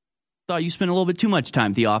thought you spent a little bit too much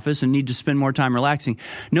time at the office and need to spend more time relaxing.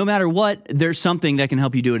 No matter what, there's something that can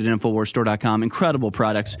help you do it at InfoWarsStore.com. Incredible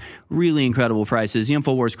products, really incredible prices. The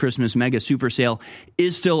InfoWars Christmas Mega Super Sale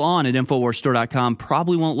is still on at InfoWarsStore.com.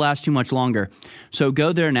 Probably won't last too much longer. So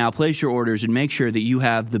go there now, place your orders, and make sure that you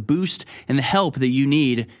have the boost and the help that you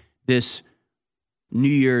need this New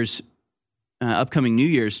Year's, upcoming New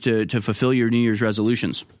Year's to fulfill your New Year's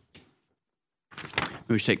resolutions.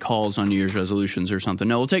 We should take calls on New Year's resolutions or something.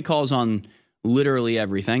 No, we'll take calls on literally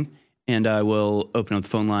everything, and I will open up the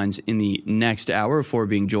phone lines in the next hour before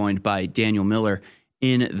being joined by Daniel Miller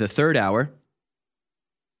in the third hour.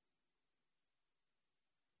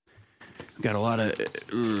 We've got a lot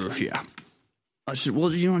of, yeah.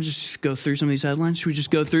 Well, you want to just go through some of these headlines? Should we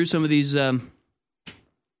just go through some of these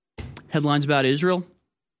headlines about Israel,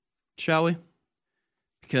 shall we?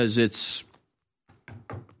 Because it's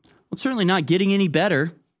certainly not getting any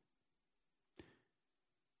better.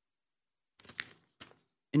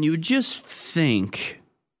 And you would just think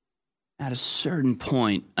at a certain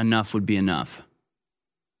point, enough would be enough.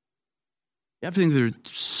 You have to think there's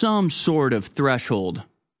some sort of threshold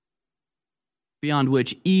beyond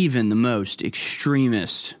which even the most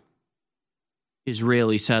extremist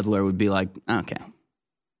Israeli settler would be like, okay,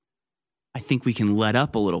 I think we can let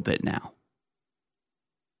up a little bit now.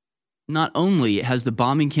 Not only has the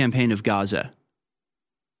bombing campaign of Gaza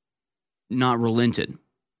not relented,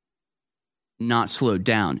 not slowed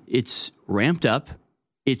down, it's ramped up,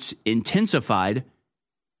 it's intensified,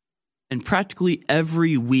 and practically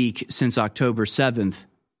every week since October 7th,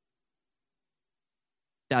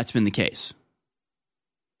 that's been the case.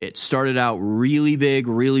 It started out really big,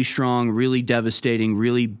 really strong, really devastating,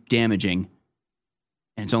 really damaging,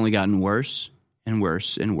 and it's only gotten worse and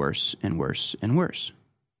worse and worse and worse and worse.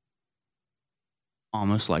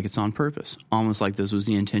 Almost like it's on purpose. Almost like this was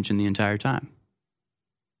the intention the entire time.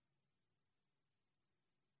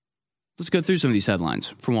 Let's go through some of these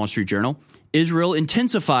headlines from Wall Street Journal. Israel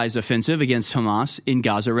intensifies offensive against Hamas in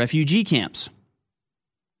Gaza refugee camps.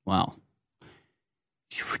 Wow.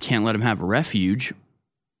 You can't let them have refuge.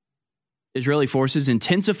 Israeli forces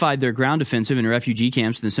intensified their ground offensive in refugee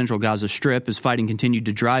camps in the central Gaza Strip as fighting continued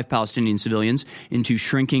to drive Palestinian civilians into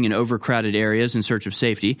shrinking and overcrowded areas in search of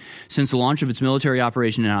safety. Since the launch of its military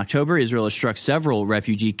operation in October, Israel has struck several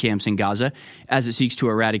refugee camps in Gaza as it seeks to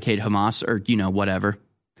eradicate Hamas, or, whatever.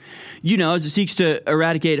 As it seeks to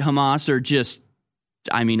eradicate Hamas, or just,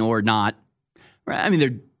 or not.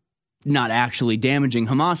 They're not actually damaging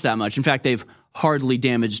Hamas that much. In fact, they've hardly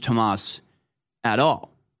damaged Hamas at all.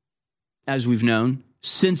 As we've known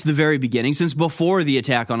since the very beginning, since before the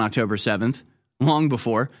attack on October 7th, long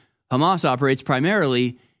before, Hamas operates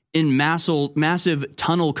primarily in massive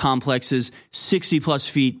tunnel complexes 60 plus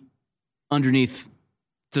feet underneath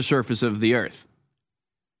the surface of the earth.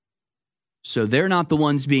 So they're not the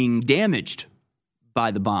ones being damaged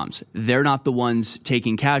by the bombs. They're not the ones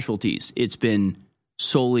taking casualties. It's been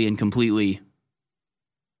solely and completely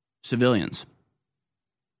civilians.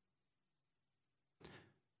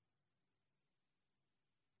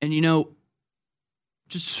 And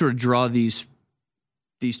just to sort of draw these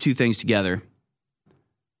two things together,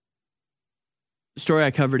 the story I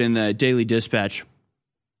covered in the Daily Dispatch,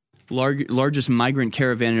 largest migrant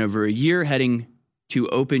caravan in over a year heading to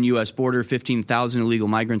open U.S. border, 15,000 illegal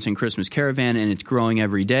migrants in Christmas caravan, and it's growing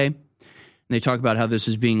every day. And they talk about how this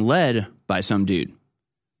is being led by some dude,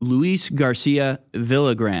 Luis Garcia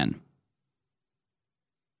Villagran.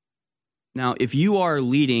 Now, if you are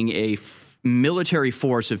leading a military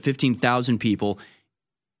force of 15,000 people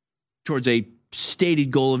towards a stated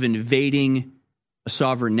goal of invading a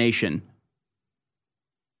sovereign nation,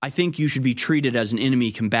 I think you should be treated as an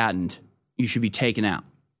enemy combatant. You should be taken out.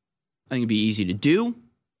 I think it'd be easy to do.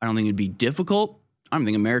 I don't think it'd be difficult. I don't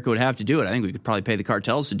think America would have to do it. I think we could probably pay the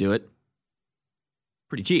cartels to do it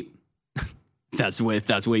pretty cheap. if that's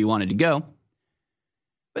the way you wanted to go.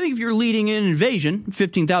 I think if you're leading an invasion,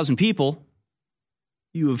 15,000 people,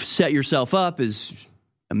 you have set yourself up as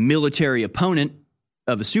a military opponent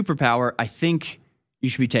of a superpower. I think you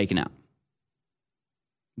should be taken out.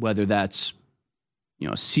 Whether that's,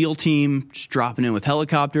 a SEAL team just dropping in with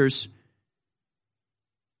helicopters,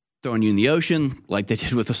 throwing you in the ocean like they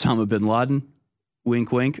did with Osama bin Laden.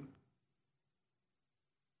 Wink, wink.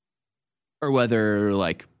 or whether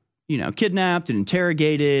kidnapped and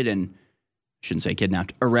interrogated, and shouldn't say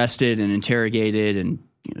kidnapped, arrested and interrogated, and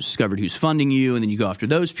discovered who's funding you, and then you go after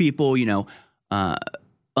those people,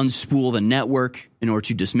 unspool the network in order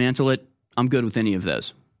to dismantle it. I'm good with any of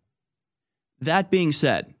those. That being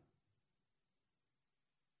said,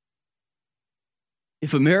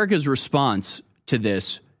 if America's response to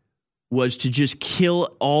this was to just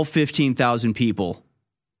kill all 15,000 people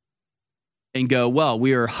and go, well,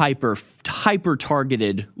 we are hyper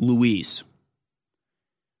targeted Luis.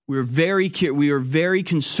 We are very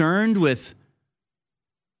concerned with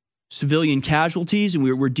civilian casualties, and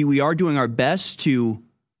we are doing our best to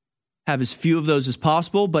have as few of those as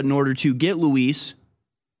possible. But in order to get Luis,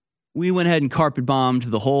 we went ahead and carpet bombed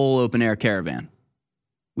the whole open air caravan.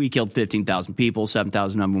 We killed 15,000 people,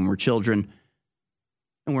 7,000 of them were children,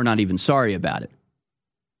 and we're not even sorry about it.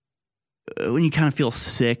 When you kind of feel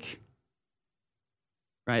sick,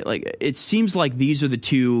 right? Like, it seems like these are the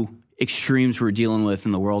two extremes we're dealing with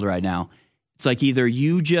in the world right now. It's like either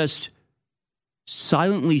you just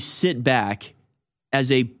silently sit back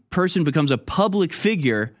as a person becomes a public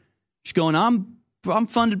figure, just going, I'm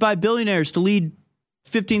funded by billionaires to lead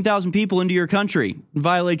 15,000 people into your country and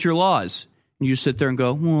violate your laws. And you just sit there and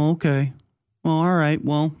go, well, okay. Well, all right.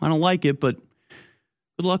 Well, I don't like it, but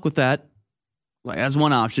good luck with that. Like, that's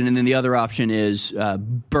one option. And then the other option is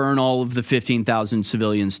burn all of the 15,000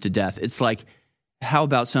 civilians to death. It's like, how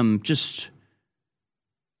about something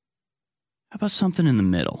in the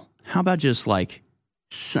middle? How about just like,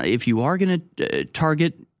 if you are going to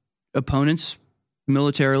target opponents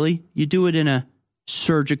militarily, you do it in a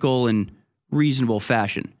surgical and reasonable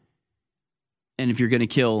fashion. And if you're going to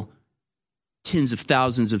kill tens of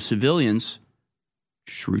thousands of civilians,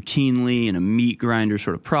 just routinely in a meat grinder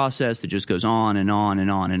sort of process that just goes on and on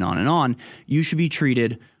and on and on and on, you should be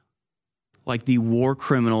treated like the war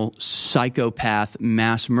criminal, psychopath,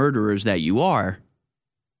 mass murderers that you are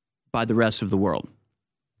by the rest of the world.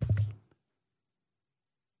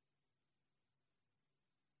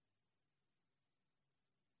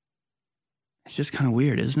 It's just kind of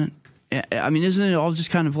weird, isn't it? I mean, isn't it all just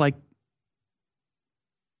kind of like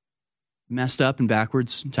messed up and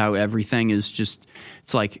backwards? It's how everything is just,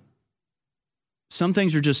 it's like some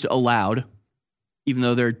things are just allowed, even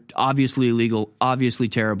though they're obviously illegal, obviously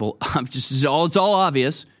terrible. It's all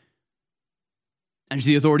obvious. And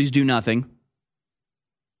the authorities do nothing.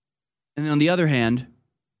 And then on the other hand,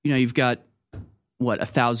 you've got,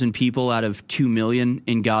 1,000 people out of 2 million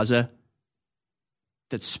in Gaza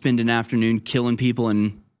that spend an afternoon killing people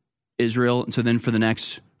in Israel. And so then for the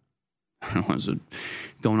next, is it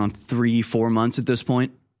going on 3-4 months at this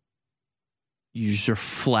point? You just are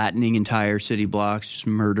flattening entire city blocks, just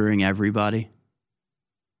murdering everybody.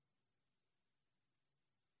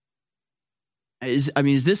 Is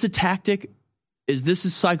this a tactic? Is this a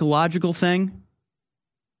psychological thing?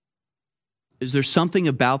 Is there something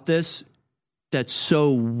about this that's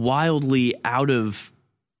so wildly out of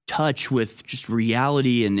touch with just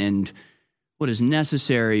reality and what is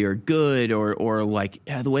necessary or good or like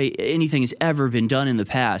the way anything has ever been done in the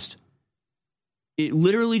past? It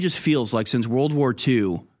literally just feels like since World War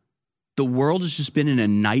II, the world has just been in a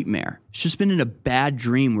nightmare. It's just been in a bad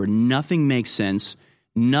dream where nothing makes sense.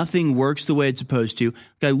 Nothing works the way it's supposed to.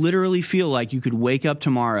 I literally feel like you could wake up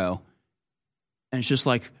tomorrow and it's just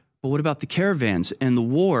like, well, what about the caravans and the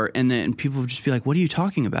war? And then people would just be like, what are you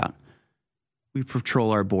talking about? We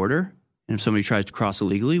patrol our border, and if somebody tries to cross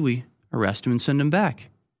illegally, we arrest them and send them back.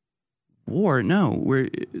 War? No.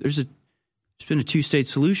 There's been a two-state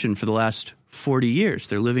solution for the last 40 years.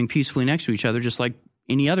 They're living peacefully next to each other just like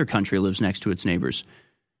any other country lives next to its neighbors.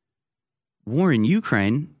 War in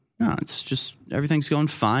Ukraine? No, it's just everything's going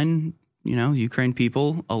fine. Ukraine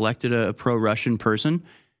people elected a pro-Russian person,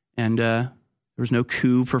 and there was no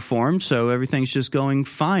coup performed, so everything's just going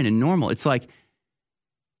fine and normal. It's like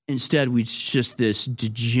instead it's just this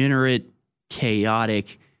degenerate,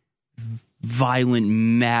 chaotic, violent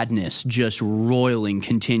madness just roiling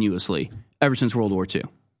continuously ever since World War II.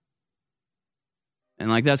 And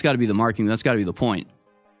that's got to be the marking. That's got to be the point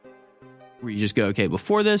where you just go, okay,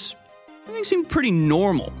 before this, everything seemed pretty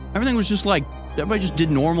normal. Everything was just like, everybody just did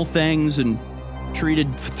normal things and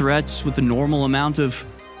treated threats with a normal amount of,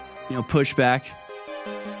 pushback.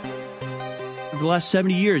 For the last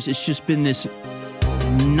 70 years, it's just been this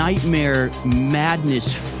nightmare,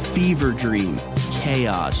 madness, fever dream,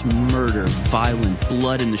 chaos, murder, violent,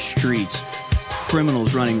 blood in the streets,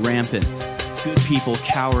 criminals running rampant, good people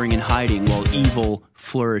cowering and hiding while evil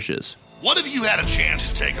flourishes. What if you had a chance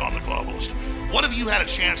to take on the globalist? What if you had a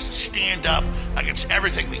chance to stand up against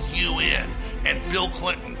everything the UN and Bill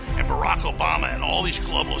Clinton and Barack Obama and all these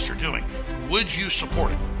globalists are doing? would you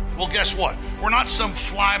support it? Well, guess what? We're not some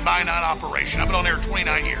fly-by-night operation. I've been on air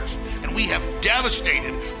 29 years, and we have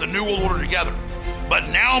devastated the New World Order together. But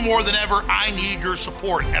now more than ever, I need your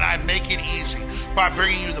support, and I make it easy by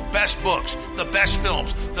bringing you the best books, the best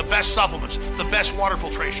films, the best supplements, the best water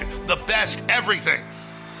filtration, the best everything.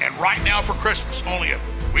 And right now for Christmas, only a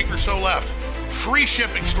week or so left, free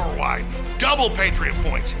shipping store-wide, double Patriot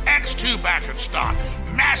points, X2 back in stock,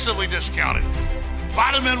 massively discounted.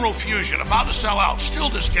 Vitamin Mineral Fusion, about to sell out, still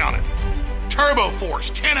discounted. Turbo Force,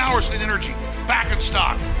 10 hours of energy, back in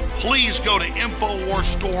stock. Please go to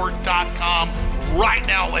InfoWarsStore.com right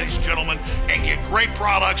now, ladies and gentlemen, and get great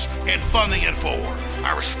products and fund the InfoWar.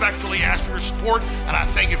 I respectfully ask for your support, and I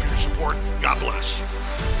thank you for your support. God bless.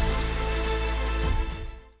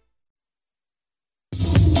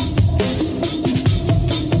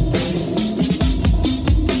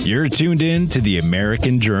 You're tuned in to the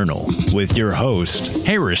American Journal with your host,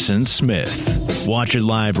 Harrison Smith. Watch it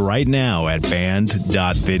live right now at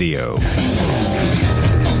band.video. All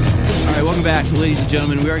right, welcome back, ladies and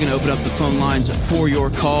gentlemen. We are going to open up the phone lines for your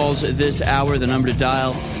calls this hour. The number to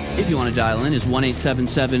dial, if you want to dial in, is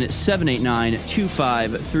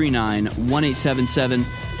 1-877-789-2539,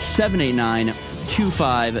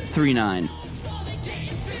 1-877-789-2539.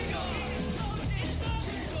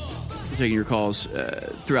 Taking your calls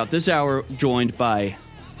throughout this hour, joined by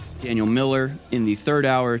Daniel Miller in the third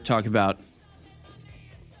hour, talk about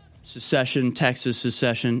secession, Texas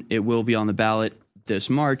secession. It will be on the ballot this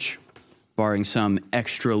March, barring some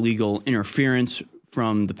extra legal interference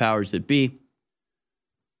from the powers that be.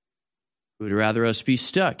 Who would rather us be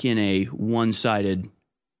stuck in a one-sided,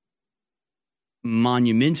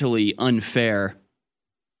 monumentally unfair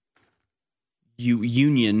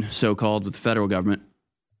union, so-called, with the federal government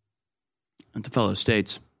and the fellow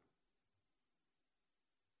states?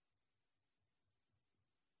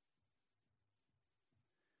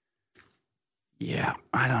 Yeah,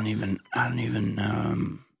 I don't even know. I don't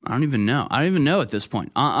even know at this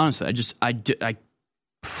point. Honestly,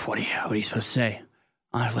 what are you supposed to say?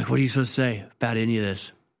 Like, what are you supposed to say about any of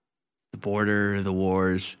this? The border, the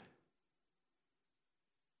wars,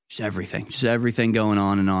 just everything going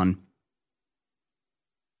on and on.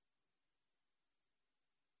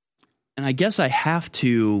 And I guess I have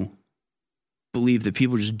to believe that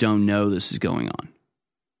people just don't know this is going on.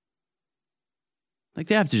 Like,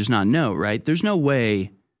 they have to just not know, right? There's no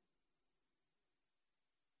way.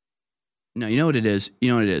 No, you know what it is?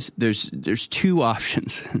 There's two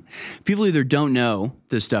options. People either don't know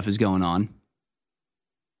this stuff is going on,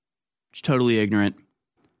 just totally ignorant.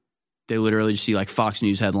 They literally just see like Fox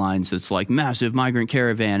News headlines that's like massive migrant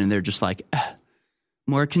caravan, and they're just like,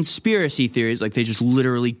 more conspiracy theories. Like, they just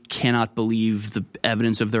literally cannot believe the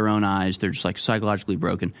evidence of their own eyes. They're just like psychologically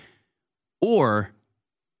broken. Or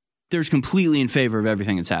they're completely in favor of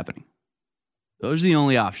everything that's happening. Those are the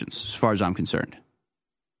only options, as far as I'm concerned,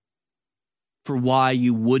 for why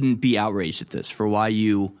you wouldn't be outraged at this, for why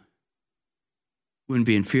you wouldn't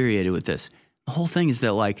be infuriated with this. The whole thing is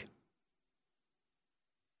that, like,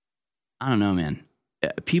 I don't know, man.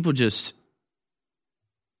 People just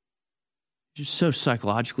so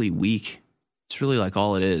psychologically weak. It's really like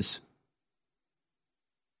all it is.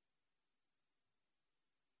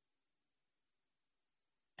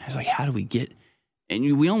 It's like, how do we get...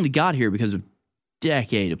 And we only got here because of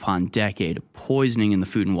decade upon decade of poisoning in the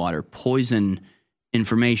food and water, poison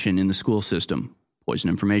information in the school system,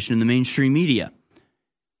 poison information in the mainstream media,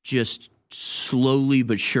 just slowly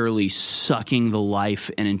but surely sucking the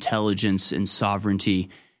life and intelligence and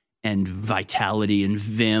sovereignty and vitality and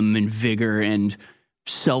vim and vigor and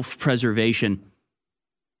self-preservation.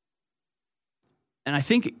 And I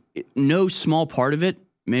think no small part of it,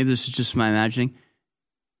 maybe this is just my imagining,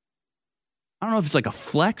 I don't know if it's like a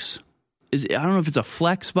flex. I don't know if it's a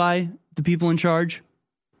flex by the people in charge,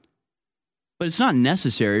 but it's not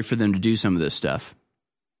necessary for them to do some of this stuff.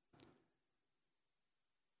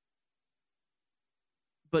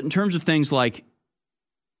 But in terms of things like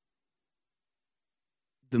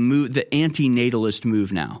the anti-natalist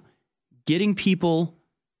move now, getting people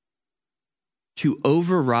to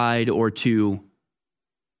override or to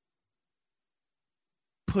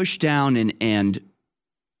push down and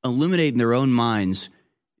eliminate in their own minds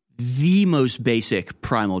the most basic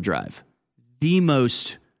primal drive, the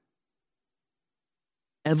most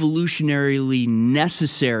evolutionarily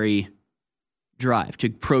necessary drive to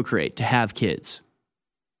procreate, to have kids,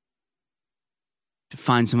 to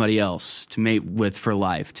find somebody else to mate with for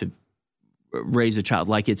life, to raise a child.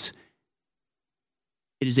 Like, it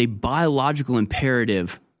is a biological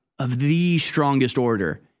imperative of the strongest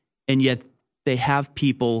order, and yet they have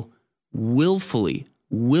people willingly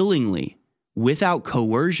without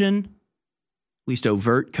coercion, at least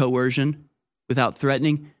overt coercion, without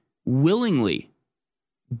threatening, willingly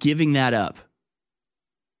giving that up.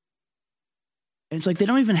 And it's like they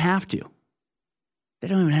don't even have to. They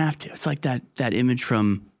don't even have to. It's like that image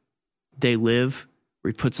from They Live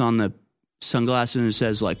where he puts on the sunglasses and it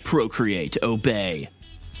says like, procreate, obey.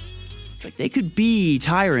 Like they could be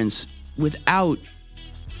tyrants without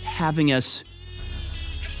having us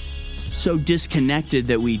so disconnected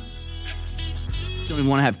that we don't even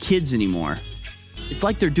want to have kids anymore. It's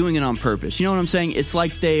like they're doing it on purpose. You know what I'm saying? It's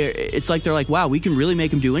like they're like, wow, we can really make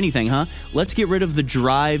them do anything, huh? Let's get rid of the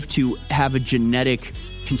drive to have a genetic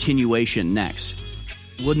continuation next.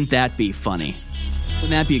 Wouldn't that be funny?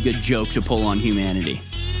 Wouldn't that be a good joke to pull on humanity?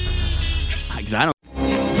 Because I don't.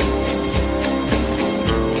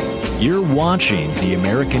 You're watching The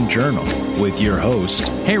American Journal with your host,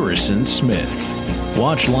 Harrison Smith.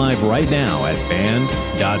 Watch live right now at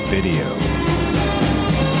band.video.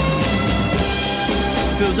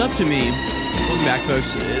 If it was up to me, welcome back,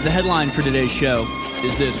 folks. The headline for today's show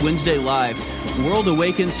is this: Wednesday Live, World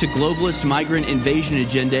Awakens to Globalist Migrant Invasion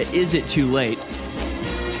Agenda. Is it too late?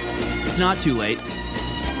 It's not too late.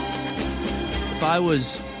 If I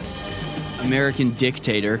was American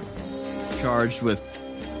dictator charged with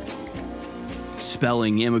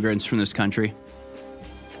expelling immigrants from this country,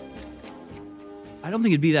 I don't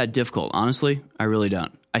think it'd be that difficult. Honestly, I really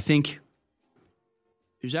don't. I think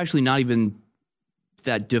there's actually not even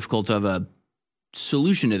that difficult of a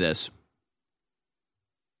solution to this.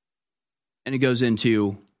 And it goes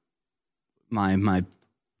into my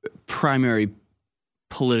primary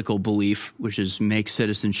political belief, which is make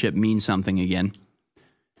citizenship mean something again.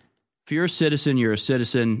 If you're a citizen, you're a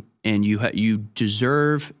citizen, and you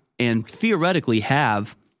deserve and theoretically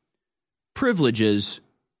have privileges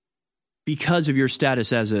because of your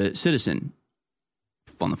status as a citizen.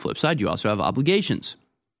 On the flip side, you also have obligations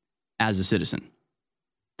as a citizen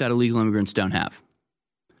that illegal immigrants don't have.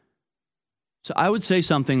 So I would say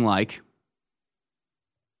something like,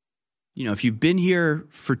 if you've been here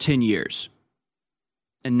for 10 years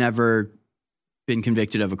and never been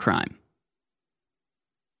convicted of a crime,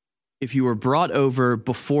 if you were brought over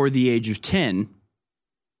before the age of 10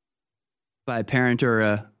 by a parent or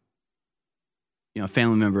a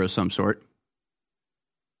family member of some sort,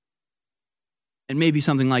 and maybe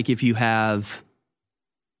something like if you have,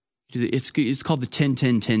 it's called the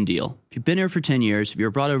 10-10-10 deal. If you've been here for 10 years, if you're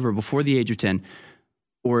brought over before the age of 10,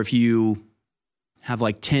 or if you have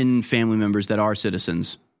like 10 family members that are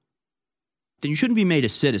citizens, then you shouldn't be made a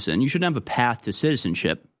citizen. You shouldn't have a path to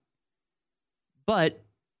citizenship. But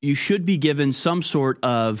you should be given some sort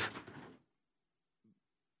of,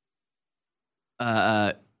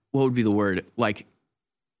 what would be the word? Like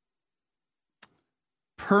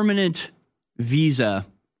permanent visa,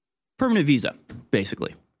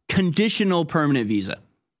 basically. Conditional permanent visa.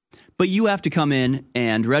 But you have to come in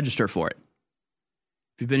and register for it.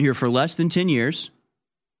 If you've been here for less than 10 years,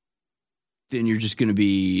 then you're just going to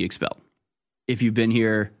be expelled. If you've been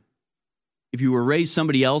here, if you were raised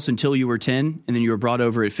somebody else until you were 10 and then you were brought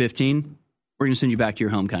over at 15, we're going to send you back to your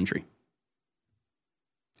home country.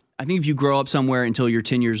 I think if you grow up somewhere until you're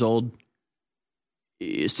 10 years old,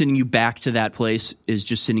 sending you back to that place is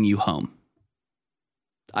just sending you home.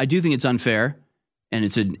 I do think it's unfair, and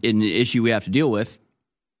it's an issue we have to deal with.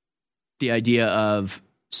 The idea of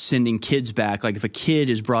sending kids back, like if a kid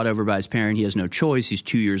is brought over by his parent, he has no choice. He's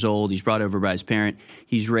 2 years old. He's brought over by his parent.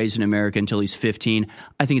 He's raised in America until he's 15.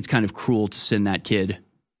 I think it's kind of cruel to send that kid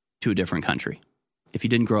to a different country. If he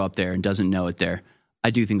didn't grow up there and doesn't know it there,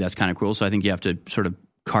 I do think that's kind of cruel. So I think you have to sort of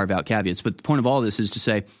carve out caveats. But the point of all this is to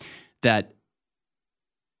say that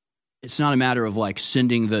it's not a matter of like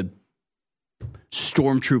sending the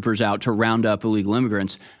stormtroopers out to round up illegal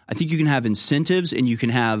immigrants. I think you can have incentives and you can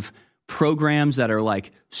have programs that are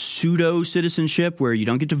like pseudo citizenship where you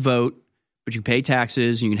don't get to vote, but you pay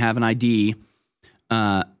taxes, you can have an ID,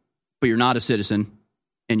 but you're not a citizen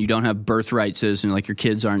and you don't have birthright citizen, like your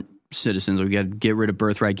kids aren't citizens, or you got to get rid of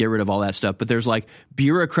birthright, get rid of all that stuff. But there's like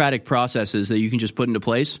bureaucratic processes that you can just put into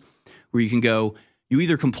place where you can go, you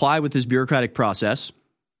either comply with this bureaucratic process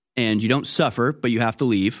and you don't suffer, but you have to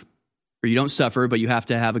leave, or you don't suffer, but you have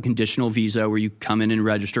to have a conditional visa where you come in and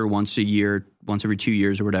register once a year, once every 2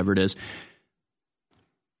 years or whatever it is,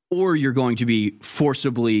 or you're going to be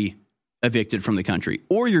forcibly evicted from the country,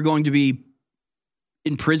 or you're going to be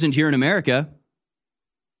imprisoned here in America and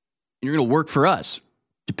you're going to work for us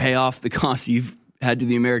to pay off the costs you've had to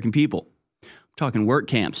the American people. I'm talking work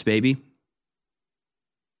camps, baby.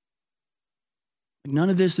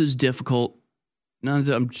 None of this is difficult. None of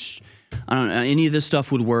them, I don't know, any of this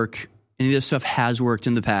stuff would work. Any of this stuff has worked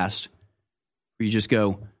in the past. where you just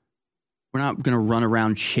go, we're not going to run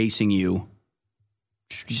around chasing you,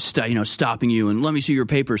 stopping you and let me see your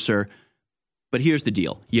paper, sir. But here's the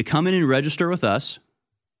deal. You come in and register with us,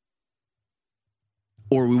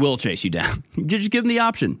 or we will chase you down. Just give them the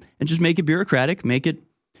option and just make it bureaucratic, make it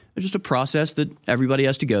just a process that everybody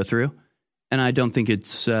has to go through. And I don't think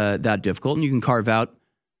it's that difficult. And you can carve out,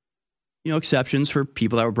 exceptions for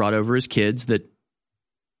people that were brought over as kids that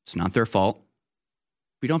it's not their fault.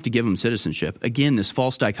 We don't have to give them citizenship. Again, this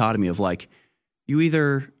false dichotomy of like, you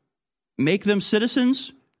either make them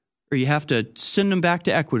citizens or you have to send them back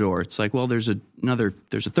to Ecuador. It's like, well, there's a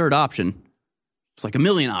third option. It's like a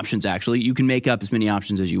million options, actually. You can make up as many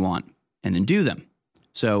options as you want and then do them.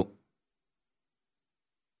 So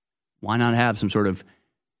why not have some sort of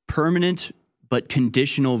permanent but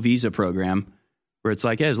conditional visa program where it's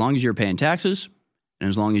like, hey, as long as you're paying taxes and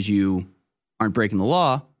as long as you aren't breaking the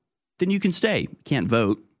law, then you can stay. You can't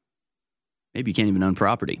vote. Maybe you can't even own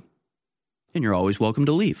property. And you're always welcome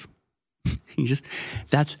to leave.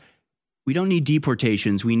 We don't need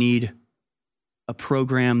deportations. We need a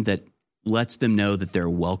program that lets them know that they're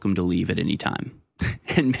welcome to leave at any time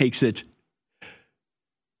and makes it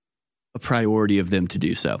a priority of them to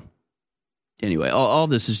do so. Anyway, all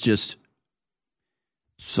this is just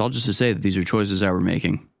all just to say that these are choices that we're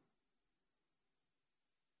making.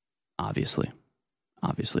 Obviously,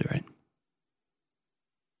 right?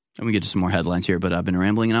 And we get to some more headlines here, but I've been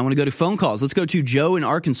rambling, and I want to go to phone calls. Let's go to Joe in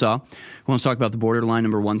Arkansas, who wants to talk about the border, line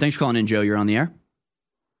number 1. Thanks for calling in, Joe. You're on the air.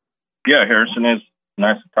 Yeah, Harrison, it's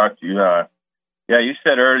nice to talk to you. You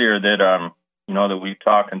said earlier that that we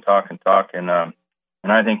talk, and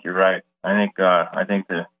I think you're right. I think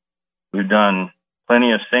that we've done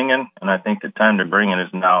plenty of singing, and I think the time to bring it is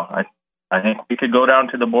now. I think we could go down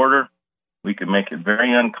to the border. We could make it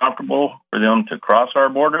very uncomfortable for them to cross our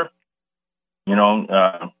border.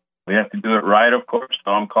 We have to do it right, of course.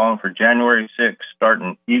 So I'm calling for January 6th,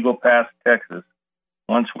 starting Eagle Pass, Texas.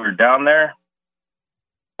 Once we're down there,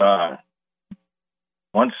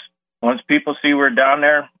 once people see we're down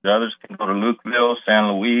there, the others can go to Lukeville,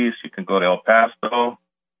 San Luis. You can go to El Paso.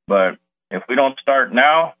 But if we don't start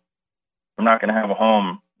now, we're not going to have a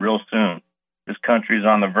home real soon. This country's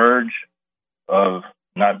on the verge of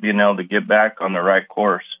not being able to get back on the right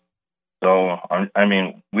course. So,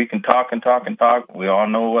 we can talk and talk and talk. We all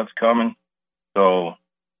know what's coming. So,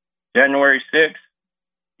 January 6th,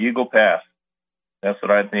 Eagle Pass. That's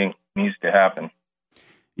what I think needs to happen.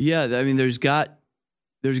 Yeah, there's got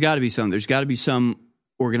to be some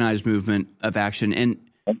organized movement of action, and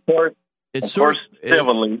of course, it's sort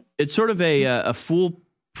of a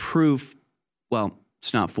foolproof. Well,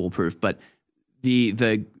 it's not foolproof, but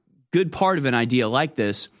the good part of an idea like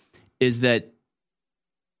this is that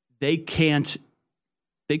they couldn't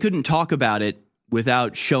talk about it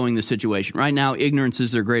without showing the situation. Right now, ignorance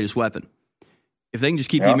is their greatest weapon. If they can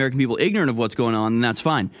just keep the American people ignorant of what's going on, then that's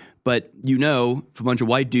fine. But if a bunch of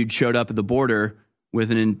white dudes showed up at the border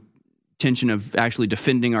with an intention of actually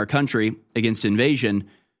defending our country against invasion,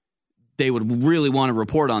 they would really want to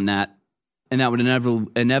report on that. And that would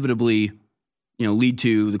inevitably lead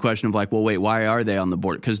to the question of like, well, wait, why are they on the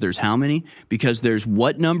border? Because there's how many? Because there's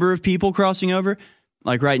what number of people crossing over?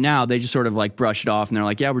 Like right now, they just sort of like brush it off and they're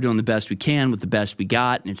like, yeah, we're doing the best we can with the best we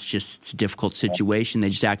got. And it's a difficult situation. They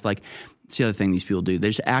just act like, it's the other thing these people do. They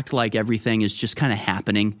just act like everything is just kind of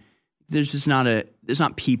happening. There's not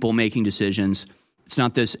people making decisions. It's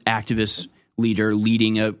not this activist leader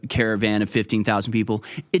leading a caravan of 15,000 people.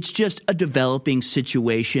 It's just a developing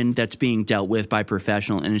situation that's being dealt with by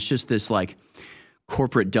professional. And it's just this like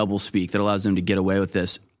corporate doublespeak that allows them to get away with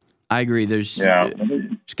this. I agree. There's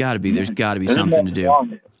got to be something to do.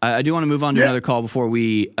 I do want to move on to another call before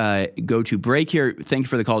we go to break here. Thank you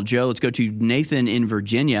for the call, Joe. Let's go to Nathan in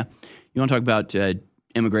Virginia. You want to talk about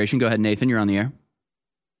immigration? Go ahead, Nathan. You're on the air.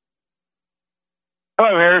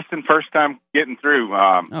 Hello, Harrison. First time getting through.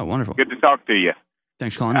 Oh, wonderful. Good to talk to you.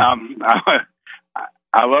 Thanks for calling in.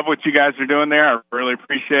 I love what you guys are doing there. I really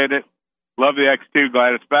appreciate it. Love the X2.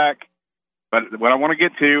 Glad it's back. But what I want to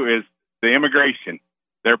get to is the immigration.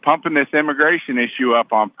 They're pumping this immigration issue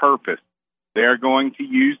up on purpose. They're going to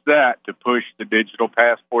use that to push the digital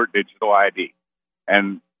passport, digital ID.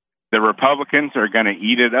 And the Republicans are going to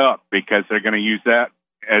eat it up because they're going to use that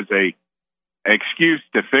as a excuse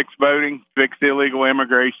to fix voting, fix illegal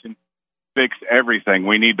immigration, fix everything.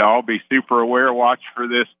 We need to all be super aware, watch for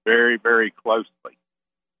this very, very closely.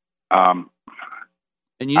 I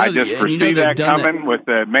just foresee that coming with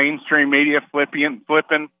the mainstream media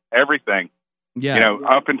flipping everything. Yeah.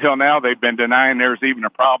 Up until now, they've been denying there was even a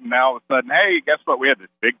problem. Now, all of a sudden, hey, guess what? We had this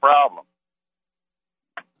big problem.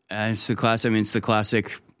 It's the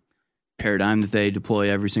classic paradigm that they deploy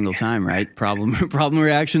every single time, right? Problem,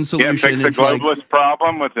 reaction, solution. Yeah, fix the globalist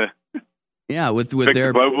problem with the. Yeah, with fix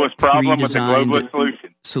their the globalist problem with the globalist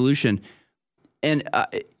solution. And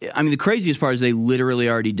I mean, the craziest part is they literally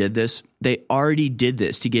already did this. They already did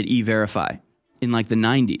this to get E-Verify in like the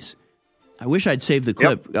 90s. I wish I'd saved the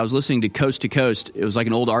clip. Yep. I was listening to Coast to Coast. It was like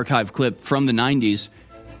an old archive clip from the 90s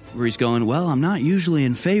where he's going, well, I'm not usually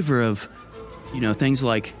in favor of, things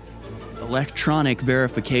like electronic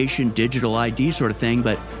verification, digital ID sort of thing,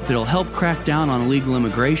 but if it'll help crack down on illegal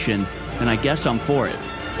immigration, then I guess I'm for it.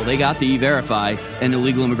 Well, they got the E-Verify and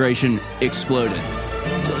illegal immigration exploded.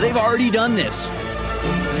 So they've already done this.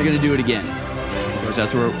 They're going to do it again. Of course,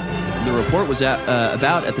 that's where the report was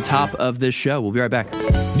about at the top of this show. We'll be right back.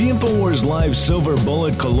 The InfoWars Live Silver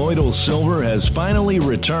Bullet Colloidal Silver has finally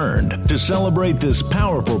returned. To celebrate this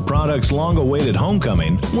powerful product's long-awaited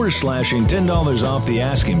homecoming, we're slashing $10 off the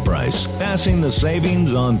asking price, passing the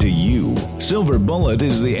savings on to you. Silver Bullet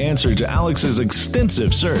is the answer to Alex's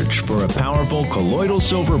extensive search for a powerful colloidal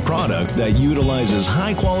silver product that utilizes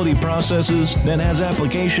high-quality processes that has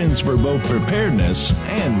applications for both preparedness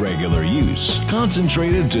and regular use.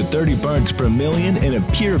 Concentrated to 30 parts per million in a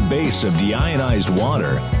pure base of deionized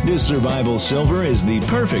water, this survival silver is the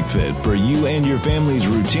perfect fit for you and your family's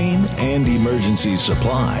routine and emergency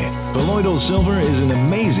supply. Colloidal silver is an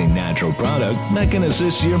amazing natural product that can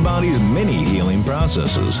assist your body's many healing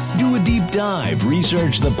processes. Do a deep dive,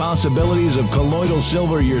 research the possibilities of colloidal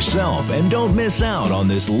silver yourself, and don't miss out on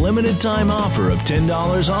this limited time offer of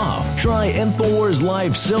 $10 off. Try InfoWars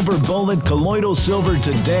Live Silver Bullet Colloidal Silver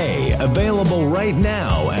today. Available right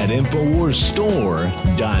now at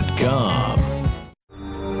InfoWarsStore.com.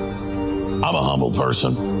 I'm a humble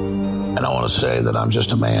person, and I want to say that I'm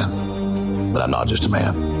just a man, but I'm not just a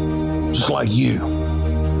man. Just like you,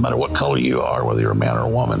 no matter what color you are, whether you're a man or a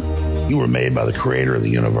woman, you were made by the creator of the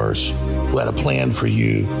universe, who had a plan for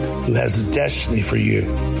you, who has a destiny for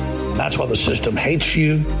you. That's why the system hates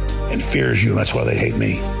you and fears you, and that's why they hate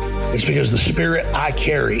me. It's because the spirit I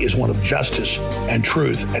carry is one of justice and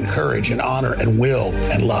truth and courage and honor and will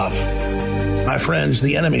and love. My friends,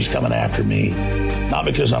 the enemy's coming after me, not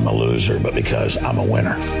because I'm a loser, but because I'm a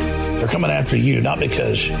winner. They're coming after you, not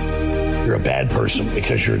because you're a bad person,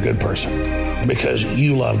 because you're a good person, because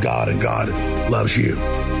you love God and God loves you.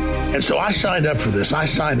 And so I signed up for this. I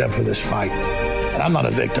signed up for this fight. And I'm not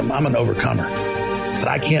a victim. I'm an overcomer. But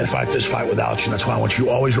I can't fight this fight without you. That's why I want you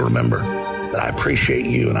always to remember that I appreciate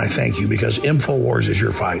you and I thank you, because InfoWars is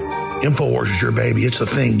your fight. InfoWars is your baby. It's the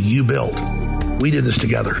thing you built. We did this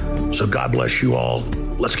together. So God bless you all.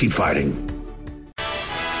 Let's keep fighting.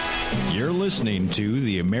 You're listening to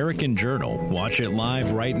The American Journal. Watch it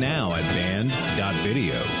live right now at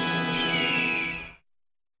band.video.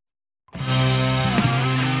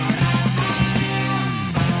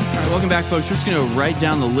 All right, welcome back, folks. We're just going to write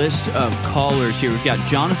down the list of callers here. We've got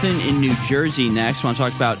Jonathan in New Jersey next. I want to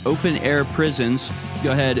talk about open-air prisons.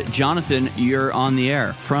 Go ahead, Jonathan, you're on the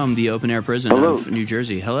air from the open-air prison of New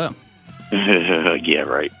Jersey. Hello. Yeah,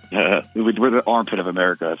 right. We're the armpit of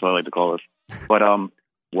America. That's what I like to call it. But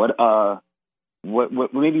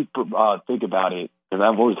what made me think about it, because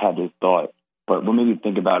I've always had this thought, but what made me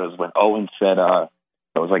think about it is when Owen said I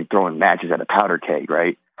was like throwing matches at a powder keg,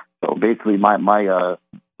 right? So basically, my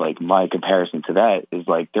comparison to that is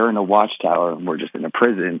like they're in a watchtower and we're just in a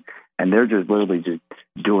prison, and they're just literally just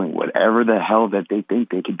doing whatever the hell that they think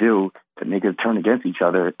they could do to make it turn against each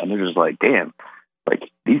other, and they're just like, damn.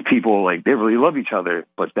 Like, these people, like, they really love each other,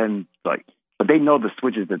 but then, like, but they know the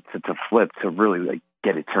switches to flip to really, like,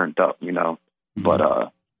 get it turned up, you know? Mm-hmm. But,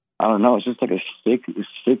 I don't know, it's just like a sick,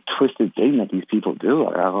 twisted thing that these people do.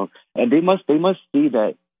 I don't know. And they must see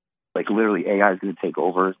that, like, literally AI is going to take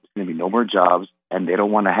over. There's going to be no more jobs, and they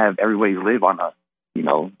don't want to have everybody live on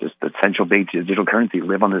just the central bank digital currency,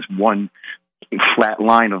 live on this one flat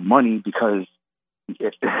line of money because,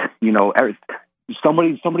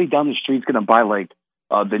 somebody down the street's going to buy like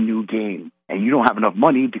the new game, and you don't have enough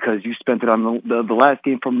money because you spent it on the last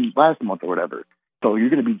game from last month or whatever. So you're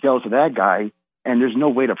going to be jealous of that guy, and there's no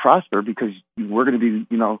way to prosper because we're going to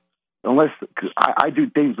be, unless I do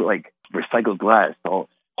things like recycled glass. So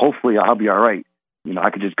hopefully I'll be all right. I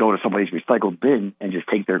could just go to somebody's recycled bin and just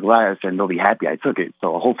take their glass, and they'll be happy I took it.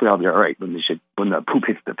 So hopefully I'll be all right when the poop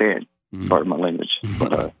hits the fan. Pardon my language,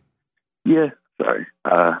 but yeah, sorry.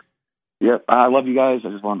 Yeah, I love you guys. I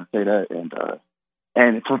just wanted to say that,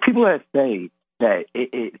 and for people that say that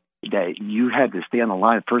that you had to stay on the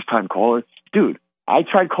line first time caller, dude, I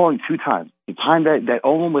tried calling 2 times. The time that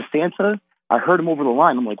Owen was Santa, I heard him over the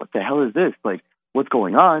line. I'm like, what the hell is this? Like, what's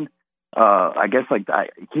going on? I guess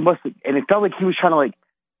he must, and it felt like he was trying to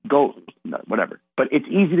go, whatever. But it's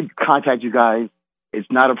easy to contact you guys. It's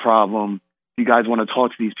not a problem. If you guys want to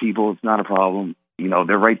talk to these people, it's not a problem. You know,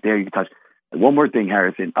 they're right there. You can touch. One more thing,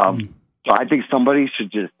 Harrison. So I think somebody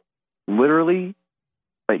should just literally,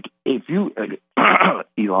 like, if you,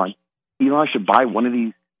 Elon should buy one of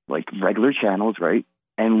these, like, regular channels, right?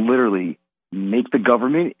 And literally make the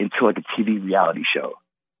government into, like, a TV reality show.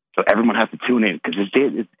 So everyone has to tune in because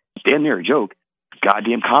it's damn near a joke.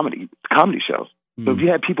 Goddamn comedy show. So if you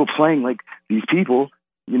had people playing like these people,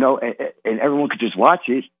 you know, and everyone could just watch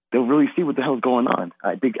it, they'll really see what the hell's going on.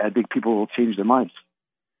 I think people will change their minds.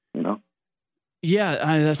 You know. Yeah,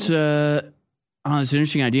 that's an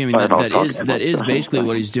interesting idea. I mean, that is basically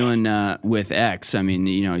what he's doing with X. I mean,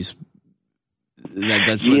 you know,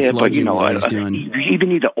 that's but you know, what he's doing. You even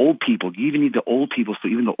need the old people. You even need the old people, so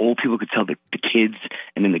even the old people could tell the kids,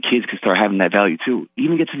 and then the kids could start having that value too.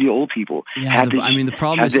 Even get to the old people. Yeah, the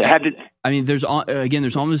problem is,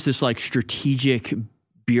 there's almost this like strategic,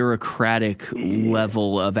 bureaucratic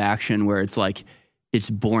level of action where it's like it's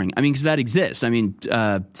boring. I mean, because that exists. I mean,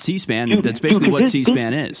 C-SPAN. That's basically what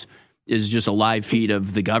C-SPAN is just a live feed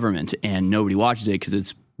of the government, and nobody watches it because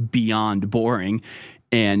it's beyond boring.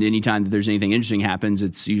 And anytime that there's anything interesting happens,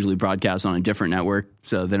 it's usually broadcast on a different network,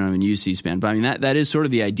 so they don't even use C-SPAN. But I mean, that is sort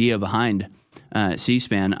of the idea behind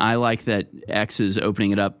C-SPAN. I like that X is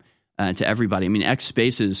opening it up to everybody. I mean, X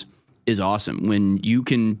Spaces is awesome. When you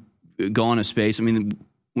can go on a space, I mean,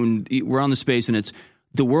 when we're on the space and it's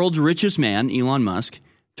the world's richest man, Elon Musk,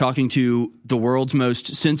 talking to the world's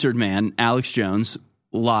most censored man, Alex Jones,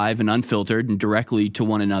 live and unfiltered and directly to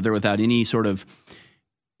one another without any sort of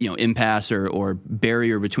impasse or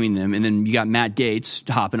barrier between them. And then you got Matt Gaetz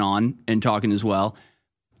hopping on and talking as well.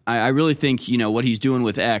 I really think, what he's doing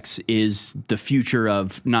with X is the future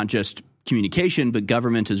of not just communication, but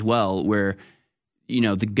government as well, where,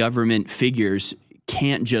 the government figures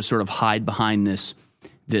can't just sort of hide behind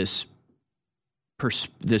this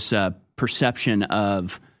perception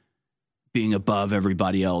of being above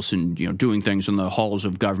everybody else and, doing things in the halls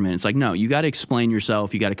of government. It's like, no, you got to explain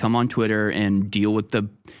yourself. You got to come on Twitter and deal with the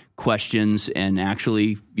questions and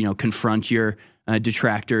actually, confront your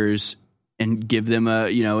detractors and give them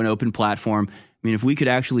an open platform. I mean, if we could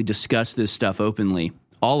actually discuss this stuff openly,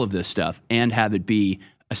 all of this stuff, and have it be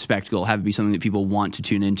a spectacle, have it be something that people want to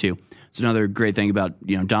tune into. It's another great thing about,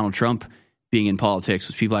 Donald Trump being in politics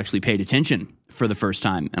was people actually paid attention for the first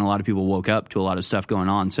time, and a lot of people woke up to a lot of stuff going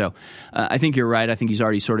on. So I think you're right. I think he's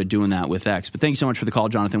already sort of doing that with X. But thank you so much for the call,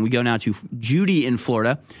 Jonathan. We go now to Judy in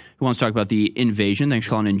Florida, who wants to talk about the invasion. Thanks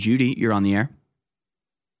for calling in, Judy. You're on the air.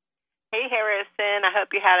 Hey, Harrison. I hope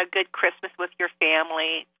you had a good Christmas with your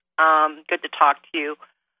family. Good to talk to you.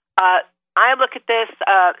 I look at this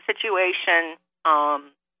situation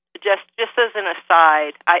just as an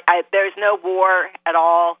aside. There's no war at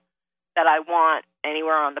all that I want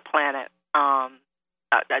anywhere on the planet.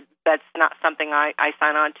 That's not something I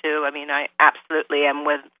sign on to. I mean, I absolutely am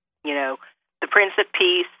with, the Prince of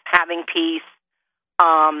Peace, having peace.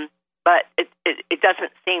 But it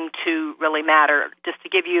doesn't seem to really matter. Just to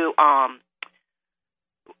give you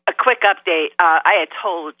a quick update, I had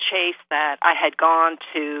told Chase that I had gone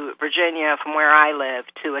to Virginia from where I live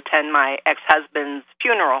to attend my ex-husband's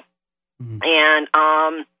funeral. And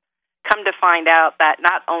come to find out that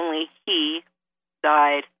not only he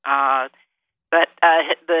died, but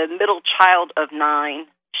the middle child of 9,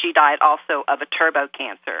 she died also of a turbo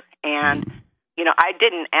cancer. And, I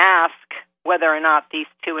didn't ask whether or not these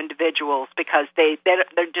two individuals, because they're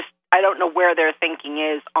just, I don't know where their thinking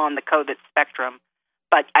is on the COVID spectrum,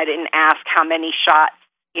 but I didn't ask how many shots,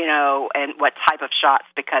 and what type of shots,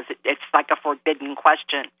 because it's like a forbidden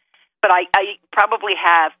question. But I probably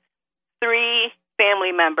have 3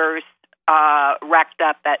 family members racked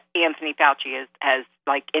up that Anthony Fauci has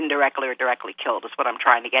like indirectly or directly killed, is what I'm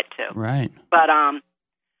trying to get to. Right. But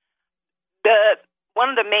one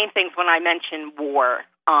of the main things when I mention war,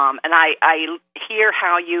 and I hear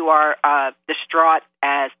how you are distraught,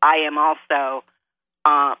 as I am also,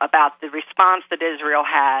 about the response that Israel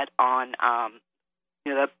had on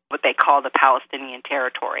what they call the Palestinian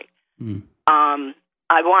territory.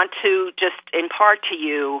 I want to just impart to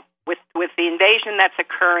you, with the invasion that's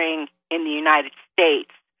occurring in the United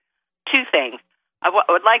States, 2 things. I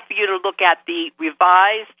would like for you to look at the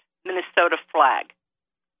revised Minnesota flag,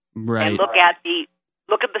 right, and look at the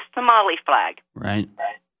Somali flag, right,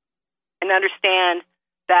 and understand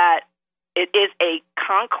that it is a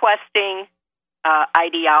conquesting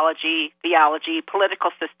ideology, theology,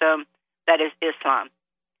 political system that is Islam,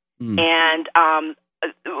 and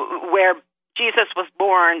where Jesus was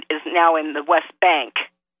born is now in the West Bank,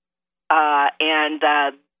 and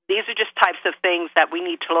these are just types of things that we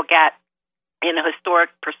need to look at in a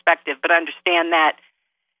historic perspective, but understand that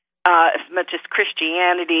as much as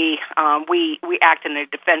Christianity, we act in a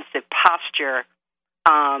defensive posture.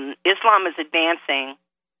 Islam is advancing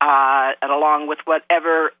along with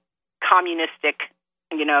whatever communistic,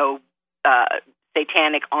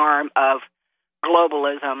 satanic arm of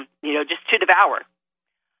globalism, just to devour.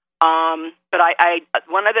 But I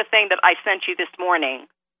one other thing that I sent you this morning,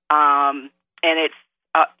 and it's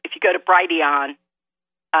if you go to Brighteon,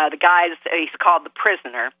 the guy he's called The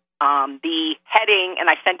Prisoner. The heading, and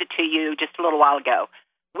I sent it to you just a little while ago.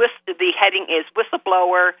 The heading is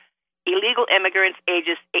Whistleblower: Illegal Immigrants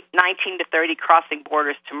Ages 19 to 30 Crossing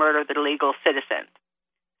Borders to Murder the Legal Citizens.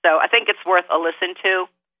 So I think it's worth a listen to.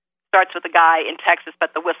 Starts with a guy in Texas,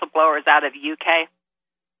 but the whistleblower is out of the UK.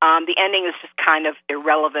 The ending is just kind of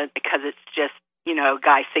irrelevant because it's just, a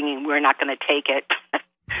guy singing, "We're not going to take it."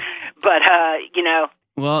 But,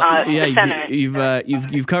 Well,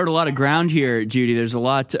 you've covered a lot of ground here, Judy. There's a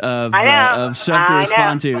lot of stuff to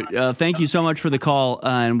respond to. Thank you so much for the call,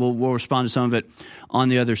 and we'll respond to some of it on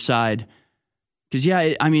the other side. Because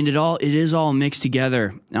it is all mixed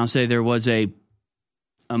together. And I'll say there was a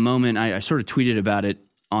moment I sort of tweeted about it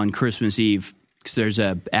on Christmas Eve, because there's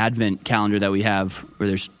a Advent calendar that we have where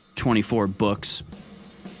there's 24 books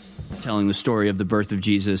telling the story of the birth of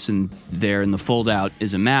Jesus, and there in the fold out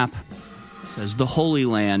is a map. Says the Holy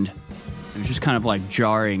Land. It was just kind of like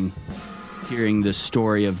jarring hearing the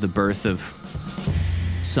story of the birth of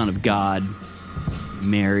Son of God,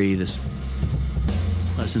 Mary, this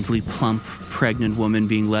pleasantly plump, pregnant woman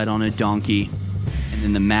being led on a donkey. And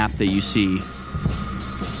then the map that you see,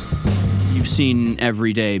 you've seen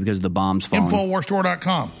every day because the bombs falling.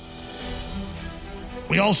 Infowarstore.com.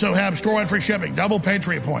 We also have store-wide free shipping, double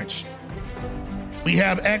Patriot points. We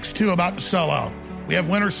have X2 about to sell out. We have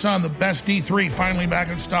Winter Sun, the best D3, finally back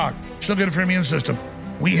in stock. Still good for your immune system.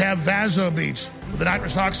 We have Vaso Beats with the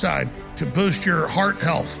nitrous oxide to boost your heart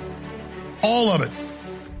health. All of it.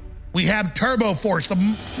 We have Turbo Force, the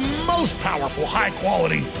most powerful,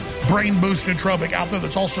 high-quality brain boost nootropic out there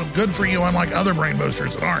that's also good for you, unlike other brain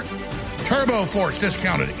boosters that aren't. Turbo Force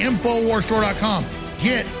discounted. Infowarstore.com.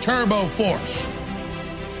 Get Turbo Force.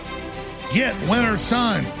 Get Winter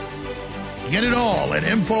Sun. Get it all at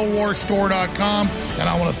InfoWarsStore.com. And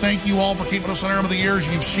I want to thank you all for keeping us on air over the years.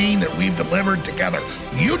 You've seen that we've delivered together.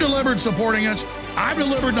 You delivered supporting us. I've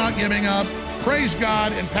delivered not giving up. Praise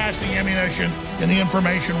God and pass the ammunition in the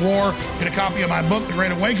information war. Get a copy of my book, The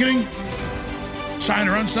Great Awakening. Signed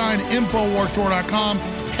or unsigned, InfoWarsStore.com.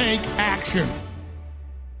 Take action.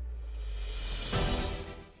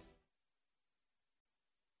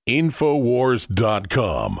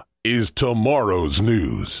 Infowars.com is tomorrow's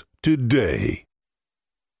news today.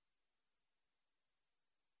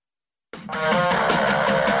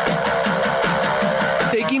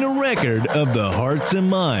 Taking a record of the hearts and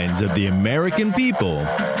minds of the American people,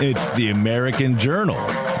 it's the American Journal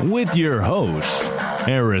with your host,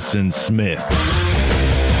 Harrison Smith.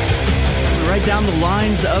 Right down the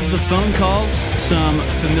lines of the phone calls, some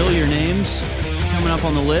familiar names coming up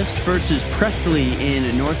on the list. First is Presley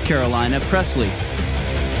in North Carolina. Presley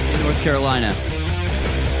in North Carolina.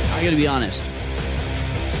 I gotta be honest.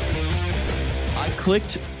 I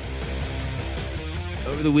clicked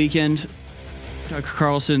over the weekend. Tucker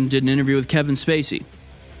Carlson did an interview with Kevin Spacey.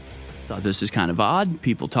 Thought this is kind of odd.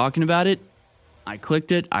 People talking about it. I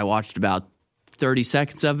clicked it. I watched about 30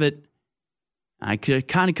 seconds of it. I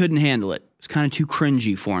kind of couldn't handle it. It's kind of too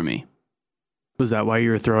cringy for me. Was that why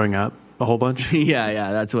you were throwing up a whole bunch?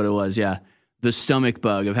 Yeah, that's what it was, yeah. The stomach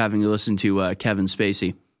bug of having to listen to Kevin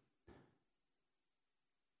Spacey.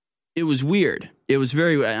 It was weird. It was I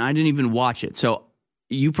didn't even watch it. So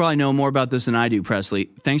you probably know more about this than I do, Presley.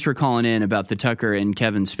 Thanks for calling in about the Tucker and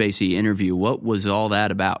Kevin Spacey interview. What was all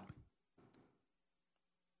that about?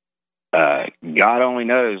 God only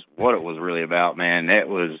knows what it was really about, man.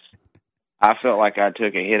 I felt like I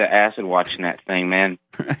took a hit of acid watching that thing, man.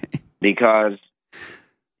 Right. Because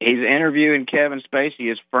he's interviewing Kevin Spacey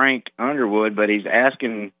as Frank Underwood, but he's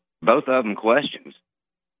asking both of them questions.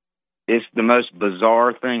 It's the most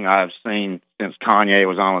bizarre thing I've seen since Kanye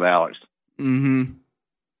was on with Alex. Mm-hmm.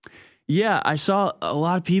 Yeah, I saw a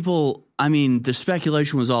lot of people, the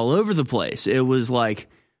speculation was all over the place. It was like,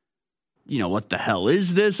 what the hell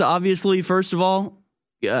is this? Obviously, first of all,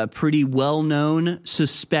 pretty well-known,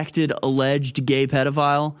 suspected, alleged gay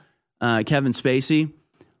pedophile, Kevin Spacey,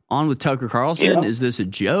 on with Tucker Carlson. Yeah. Is this a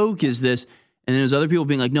joke? Is this? And then there's other people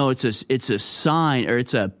being like, no, it's a sign, or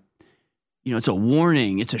it's a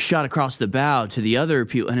warning. It's a shot across the bow to the other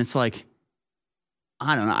people. And it's like,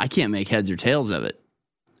 I don't know. I can't make heads or tails of it.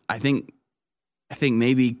 I think I think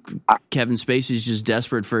maybe Kevin Spacey's just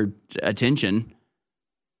desperate for attention,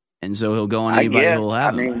 and so he'll go on anybody who'll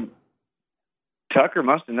have him. Tucker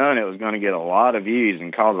must have known it was going to get a lot of views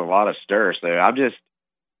and cause a lot of stir. So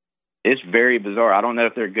it's very bizarre. I don't know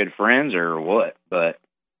if they're good friends or what, but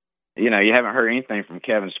you haven't heard anything from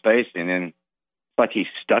Kevin Spacey, and then it's like he's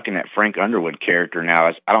stuck in that Frank Underwood character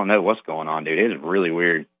now. I don't know what's going on, dude. It's really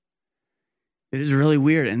weird. It is really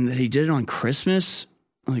weird, and he did it on Christmas,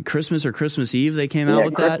 like Christmas or Christmas Eve. They came out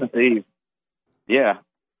with Christmas Eve. Yeah.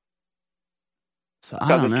 So I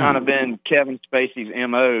don't know. It's kind of been Kevin Spacey's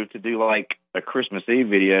MO to do like a Christmas Eve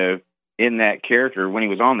video in that character when he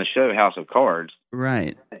was on the show House of Cards.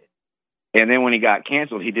 Right. And then when he got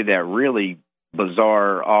canceled, he did that really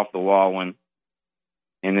bizarre off the wall one.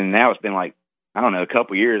 And then now it's been like, I don't know, a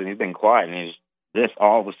couple years and he's been quiet, and he's this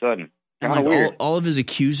all of a sudden. And like weird. all of his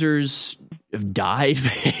accusers have died,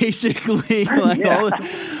 basically. Like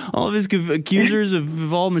all of his accusers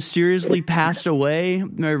have all mysteriously passed away.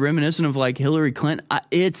 Very reminiscent of like Hillary Clinton.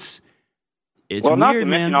 It's well, weird, not to man.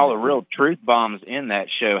 mention all the real truth bombs in that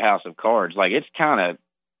show House of Cards. Like it's kind of,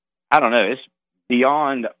 I don't know, it's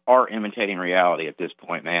beyond art imitating reality at this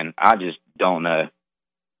point, man. I just don't know.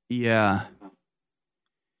 Yeah.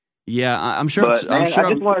 I'm sure. But, man, I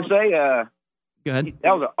just want to say, go ahead.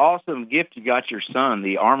 That was an awesome gift you got your son,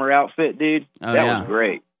 the armor outfit, dude. Oh, that was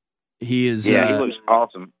great. He is. Yeah, he looks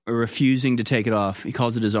awesome. Refusing to take it off. He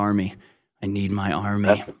calls it his army. I need my army.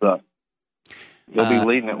 That's what's up. He'll be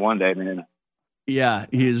leading it one day, man. Yeah,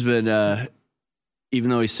 he has been. Even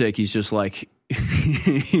though he's sick, he's just like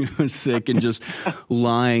he was sick and just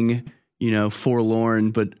lying, forlorn,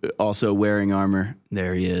 but also wearing armor.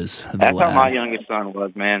 There he is. That's how my youngest son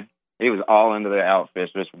was, man. He was all into the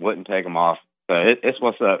outfits, just wouldn't take them off. So it's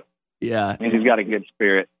what's up. Yeah, and he's got a good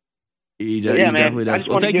spirit. He definitely does.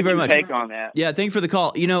 Well, thank you very much. Take on that. Yeah, thank you for the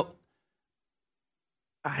call.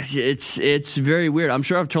 It's very weird. I'm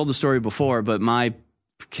sure I've told the story before, but my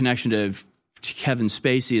connection to Kevin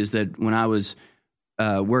Spacey is that when I was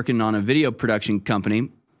working on a video production company,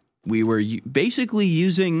 we were basically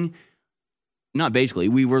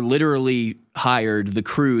we were literally hired the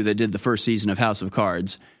crew that did the first season of House of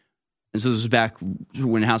Cards. And so this was back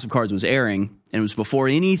when House of Cards was airing, and it was before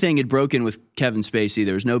anything had broken with Kevin Spacey.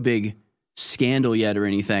 There was no big scandal yet or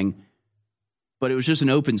anything, but it was just an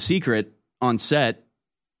open secret on set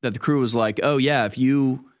that the crew was like, oh yeah,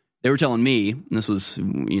 they were telling me, and this was,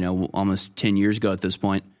 almost 10 years ago at this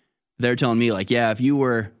point, they're telling me like, yeah, if you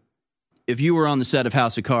were on the set of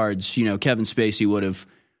House of Cards, Kevin Spacey would have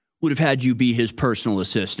had you be his personal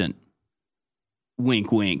assistant.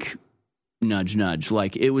 Wink, wink. Nudge, nudge.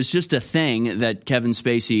 Like, it was just a thing that Kevin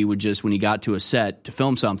Spacey would just, when he got to a set to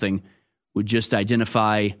film something, would just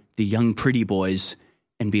identify the young pretty boys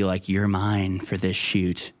and be like, you're mine for this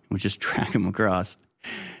shoot. Would just track them across.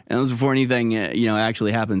 And that was before anything,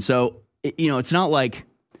 actually happened. So, it's not like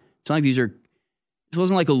it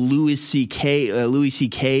wasn't like a Louis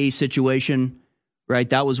C.K. situation, right?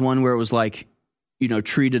 That was one where it was like,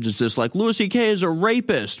 treated as just like Louis C.K. is a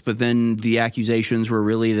rapist, but then the accusations were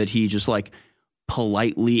really that he just like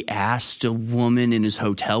politely asked a woman in his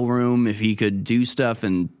hotel room if he could do stuff,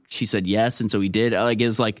 and she said yes, and so he did. Like,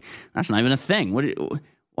 it's like, that's not even a thing.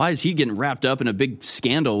 Why is he getting wrapped up in a big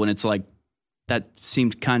scandal when it's like, that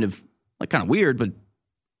seemed kind of weird, but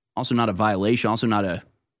also not a violation, also not a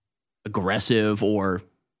aggressive or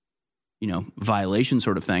violation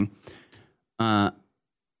sort of thing.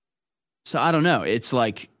 So I don't know. It's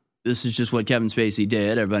like, this is just what Kevin Spacey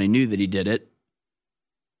did. Everybody knew that he did it.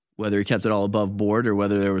 Whether he kept it all above board or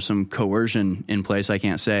whether there was some coercion in place, I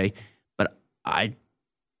can't say. But I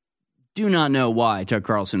do not know why Tucker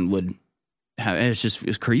Carlson would have.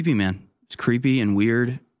 It's creepy, man. It's creepy and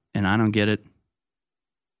weird, and I don't get it.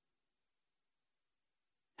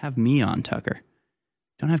 Have me on, Tucker.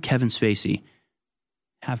 Don't have Kevin Spacey.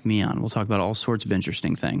 Have me on. We'll talk about all sorts of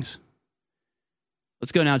interesting things.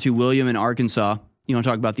 Let's go now to William in Arkansas. You want to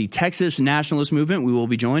talk about the Texas nationalist movement? We will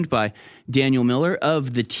be joined by Daniel Miller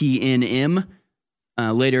of the TNM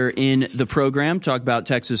later in the program. Talk about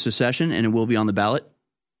Texas secession, and it will be on the ballot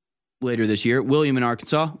later this year. William in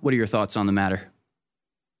Arkansas, what are your thoughts on the matter?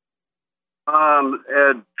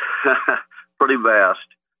 Ed, pretty vast.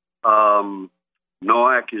 No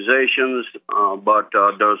accusations, but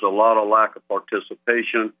there's a lot of lack of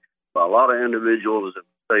participation by a lot of individuals in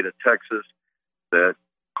the state of Texas that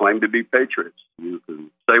claim to be patriots. You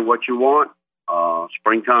can say what you want,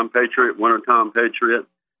 springtime patriot, wintertime patriot.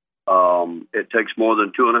 It takes more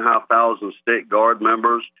than 2,500 state guard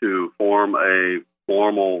members to form a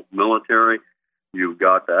formal military. You've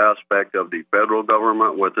got the aspect of the federal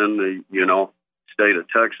government within the, state of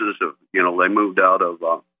Texas, if, you know, they moved out of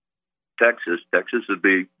Texas would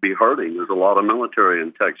be hurting. There's a lot of military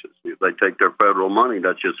in Texas. If they take their federal money,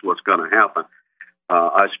 that's just what's going to happen.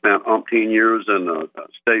 I spent umpteen years in the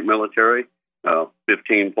state military,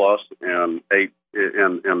 15 plus, and 8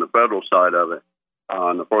 in the federal side of it.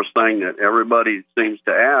 And the first thing that everybody seems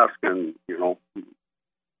to ask, and, you know,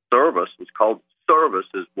 service, it's called service,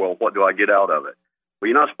 is, well, what do I get out of it? Well,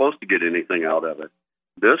 you're not supposed to get anything out of it.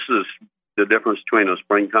 This is the difference between a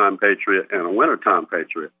springtime patriot and a wintertime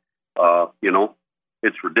patriot. You know,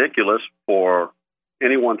 it's ridiculous for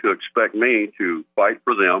anyone to expect me to fight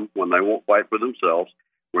for them when they won't fight for themselves.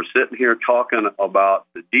 We're sitting here talking about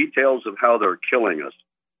the details of how they're killing us.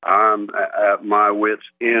 I'm at my wit's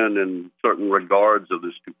end in certain regards of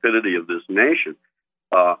the stupidity of this nation.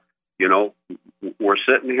 You know, we're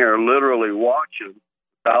sitting here literally watching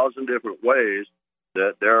 1,000 different ways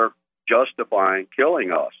that they're justifying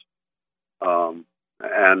killing us.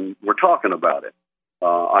 And we're talking about it.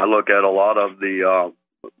 I look at a lot of the,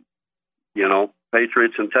 you know,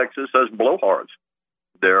 patriots in Texas as blowhards.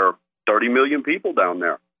 There are 30 million people down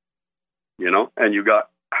there, you know, and you got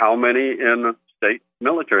how many in the state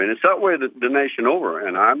military? And it's that way the nation over.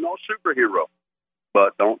 And I'm no superhero,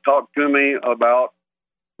 but don't talk to me about,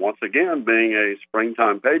 once again, being a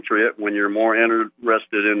springtime patriot when you're more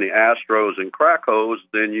interested in the Astros and crack hose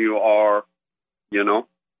than you are, you know,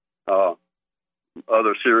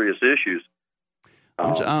 other serious issues.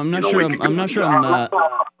 I'm not sure. I'm not sure I'm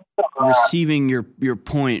receiving your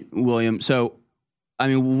point, William. So, I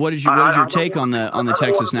mean, what is your take on the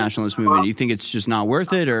Texas nationalist movement? Do you think it's just not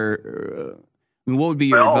worth it, or I mean, what would be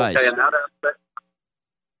your advice? Okay, in that aspect,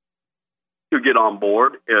 to get on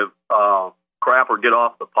board, if crap or get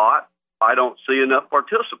off the pot, I don't see enough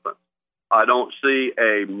participants. I don't see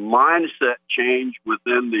a mindset change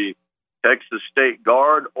within the Texas State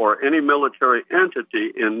Guard or any military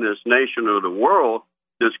entity in this nation or the world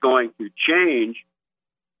that's going to change.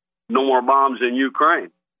 No more bombs in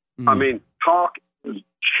Ukraine. I mean, talk is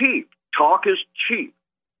cheap. Talk is cheap,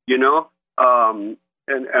 you know? And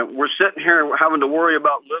we're sitting here having to worry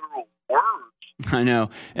about literal words. I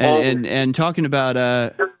know. And talking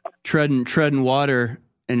about treading water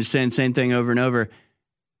and saying the same thing over and over.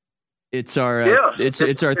 It's our it's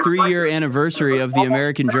our 3-year anniversary of the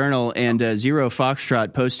American Journal, and Zero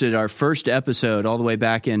Foxtrot posted our first episode all the way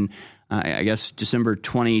back in I guess December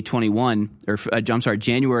 2021, or I'm sorry,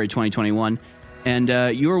 January 2021,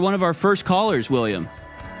 and you were one of our first callers, William.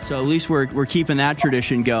 So at least we're keeping that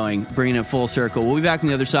tradition going, bringing it full circle. We'll be back on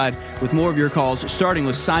the other side with more of your calls, starting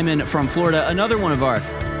with Simon from Florida, another one of our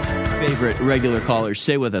favorite regular callers.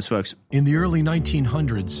 Stay with us, folks. In the early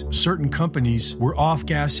 1900s, certain companies were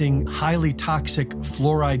off-gassing highly toxic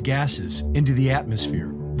fluoride gases into the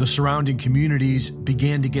atmosphere. The surrounding communities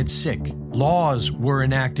began to get sick. Laws were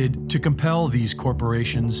enacted to compel these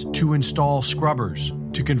corporations to install scrubbers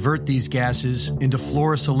to convert these gases into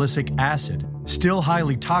fluorosilicic acid, still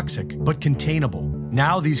highly toxic but containable.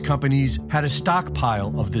 Now these companies had a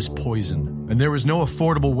stockpile of this poison, and there was no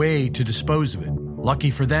affordable way to dispose of it. Lucky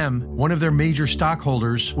for them, one of their major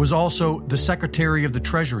stockholders was also the Secretary of the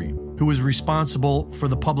Treasury, who was responsible for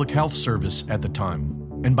the Public Health Service at the time.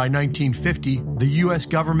 And by 1950, the U.S.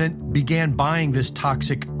 government began buying this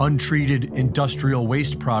toxic, untreated industrial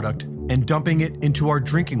waste product and dumping it into our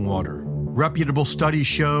drinking water. Reputable studies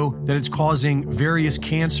show that it's causing various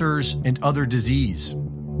cancers and other disease.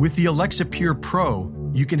 With the Alexa Pure Pro,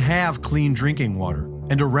 you can have clean drinking water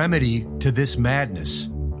and a remedy to this madness.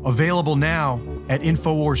 Available now at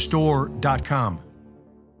InfoWarsStore.com.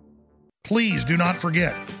 Please do not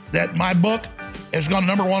forget that my book has gone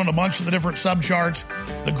 #1 on a bunch of the different subcharts.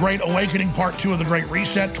 The Great Awakening, Part 2 of The Great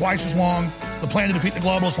Reset, twice as long. The Plan to Defeat the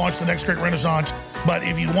Globalists, Launch the Next Great Renaissance. But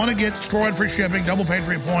if you want to get steroid free shipping, double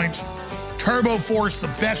Patriot points, Turbo Force, the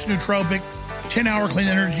best nootropic, 10-hour clean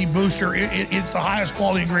energy booster. It's the highest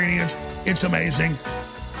quality ingredients. It's amazing.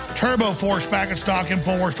 Turbo Force back in stock,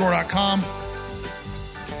 InfoWarsStore.com.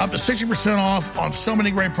 Up to 60% off on so many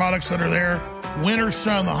great products that are there. Winter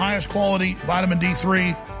Sun, the highest quality vitamin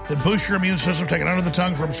D3 that boosts your immune system, taken under the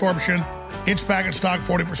tongue for absorption. It's back in stock,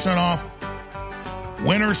 40% off.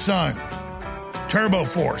 Winter Sun, Turbo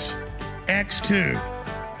Force, X2,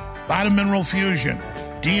 Vitamin Mineral Fusion,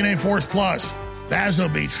 DNA Force Plus, Vaso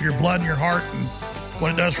Beats for your blood and your heart, and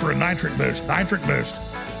what it does for a nitric boost.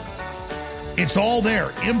 It's all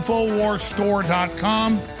there.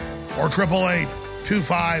 InfoWarsStore.com or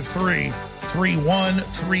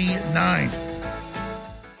 888-253-3139.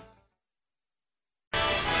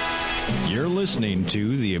 You're listening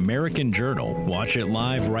to The American Journal. Watch it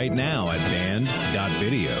live right now at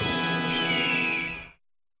band.video.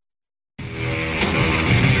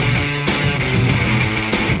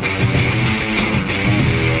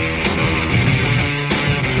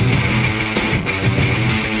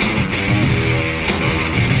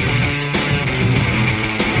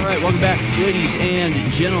 back, ladies and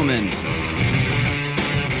gentlemen.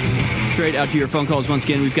 Straight out to your phone calls once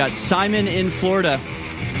again. We've got Simon in Florida.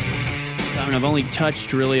 Simon, I've only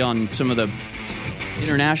touched really on some of the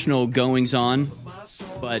international goings-on,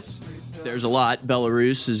 but there's a lot.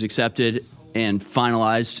 Belarus has accepted and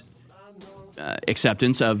finalized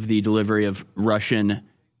acceptance of the delivery of Russian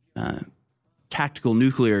tactical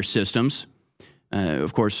nuclear systems.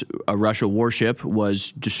 Of course, a Russia warship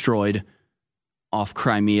was destroyed off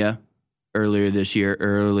Crimea earlier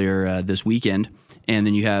this weekend. And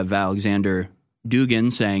then you have Alexander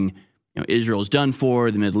Dugin saying, Israel's done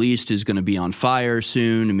for, the Middle East is going to be on fire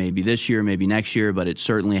soon, maybe this year, maybe next year, but it's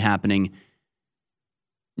certainly happening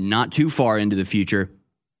not too far into the future.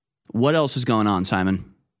 What else is going on,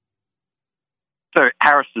 Simon? So,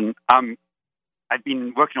 Harrison, I've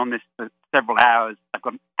been working on this for several hours. I've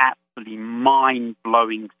got an absolutely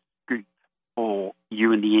mind-blowing scoop for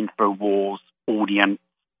you and the InfoWars audience.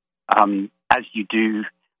 As you do,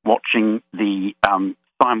 watching the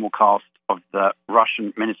simulcast of the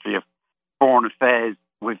Russian Ministry of Foreign Affairs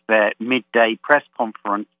with their midday press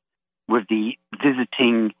conference with the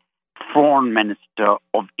visiting Foreign Minister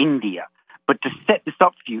of India. But to set this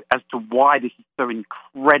up for you as to why this is so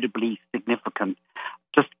incredibly significant,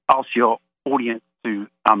 just ask your audience to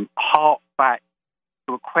hark back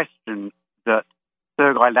to a question that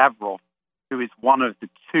Sergei Lavrov, who is one of the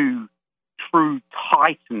two true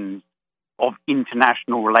titans of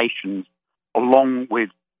international relations, along with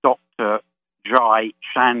Dr. Jai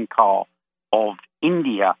Shankar of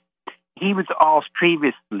India, he was asked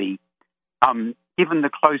previously, given the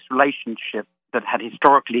close relationship that had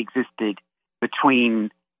historically existed between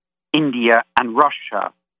India and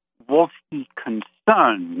Russia, was he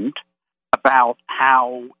concerned about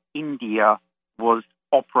how India was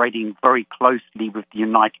operating very closely with the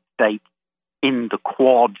United States in the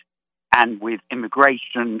Quad and with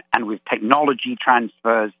immigration and with technology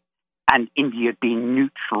transfers, and India being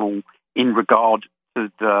neutral in regard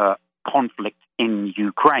to the conflict in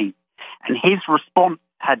Ukraine? And his response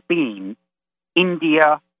had been,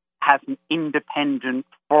 India has an independent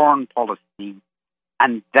foreign policy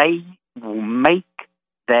and they will make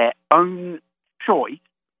their own choice,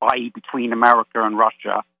 i.e. between America and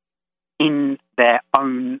Russia, in their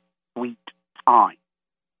own sweet time.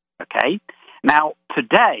 Okay? Now,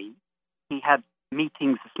 today, he had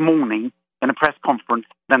meetings this morning and a press conference,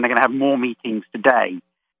 then they're going to have more meetings today.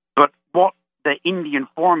 But what the Indian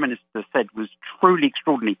foreign minister said was truly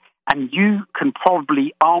extraordinary. And you can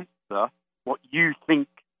probably answer what you think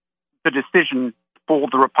the decision for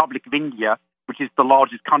the Republic of India, which is the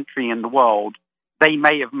largest country in the world, they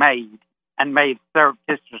may have made and may have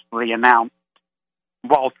surreptitiously announced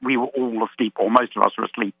whilst we were all asleep, or most of us were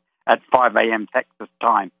asleep, at 5 a.m. Texas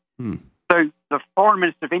time. So the foreign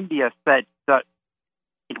minister of India said that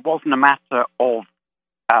it wasn't a matter of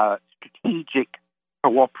strategic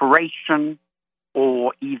cooperation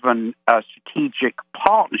or even a strategic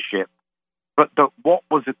partnership, but that what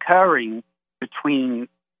was occurring between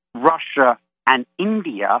Russia and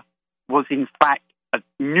India was in fact a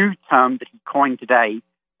new term that he coined today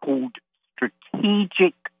called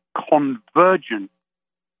strategic convergence,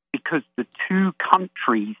 because the two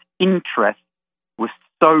countries' interests were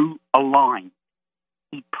so aligned.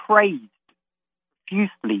 He praised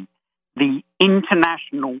profusely the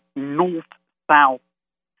international north-south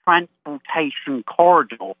transportation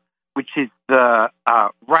corridor, which is the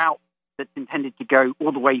route that's intended to go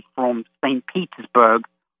all the way from St. Petersburg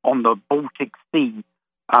on the Baltic Sea,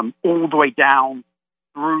 all the way down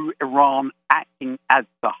through Iran, acting as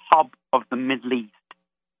the hub of the Middle East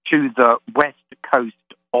to the west coast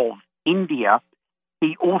of India.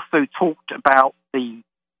 He also talked about the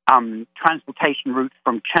transportation route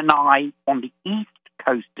from Chennai on the east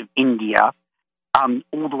coast of India,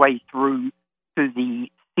 all the way through to the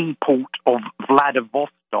seaport of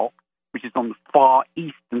Vladivostok, which is on the far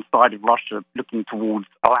eastern side of Russia, looking towards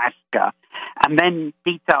Alaska, and then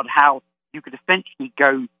detailed how you could essentially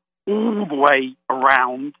go all the way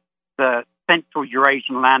around the central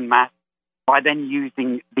Eurasian landmass by then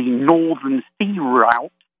using the Northern Sea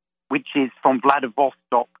route, which is from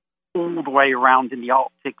Vladivostok all the way around in the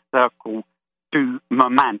Arctic Circle to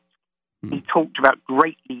Murmansk. He talked about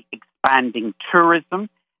greatly expanding tourism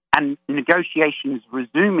and negotiations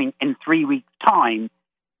resuming in 3 weeks' time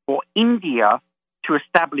for India to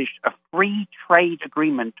establish a free trade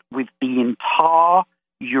agreement with the entire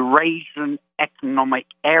Eurasian Economic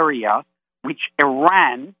Area, which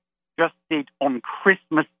Iran just did on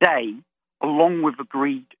Christmas Day, along with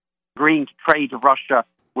agreeing to trade with Russia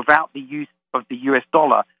without the use of the US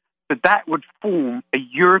dollar. So that would form a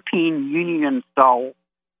European Union-style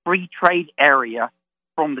free trade area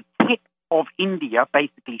from the tip of India,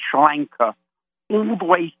 basically Sri Lanka, all the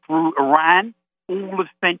way through Iran, all of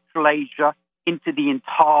Central Asia, into the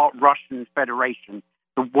entire Russian Federation,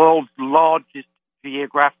 the world's largest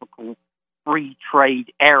geographical free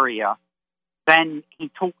trade area. Then he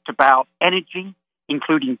talked about energy,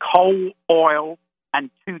 including coal, oil, and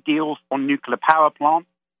 2 deals on nuclear power plants.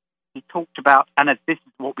 He talked about, and this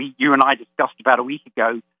is what you and I discussed about a week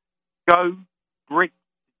ago, go, BRICS,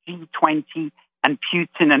 G20, and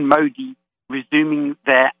Putin and Modi resuming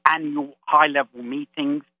their annual high-level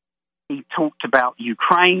meetings. He talked about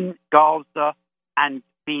Ukraine, Gaza, and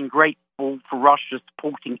being grateful for Russia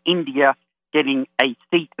supporting India, getting a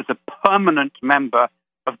seat as a permanent member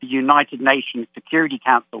of the United Nations Security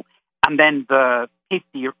Council. And then the pièce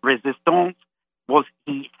de résistance was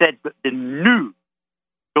he said that the new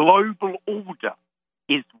global order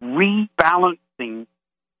is rebalancing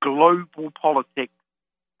global politics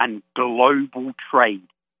and global trade.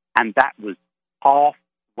 And that was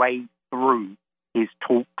halfway through his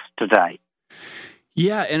talks today.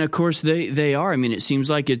 Yeah, and of course they are. I mean, it seems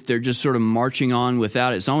like they're just sort of marching on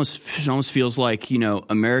without it. It almost feels like,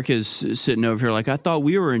 America's sitting over here like, I thought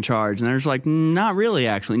we were in charge. And they're just like, not really,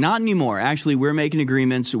 actually. Not anymore. Actually, we're making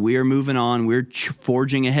agreements. We are moving on. We're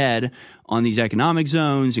forging ahead on these economic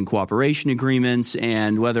zones and cooperation agreements.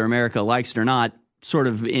 And whether America likes it or not, sort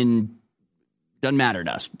of doesn't matter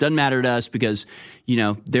to us. Doesn't matter to us because,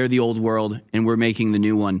 they're the old world and we're making the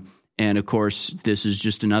new one. And, of course, this is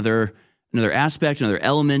just another aspect, another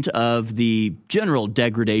element of the general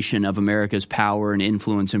degradation of America's power and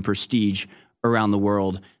influence and prestige around the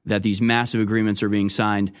world, that these massive agreements are being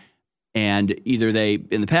signed. And either they,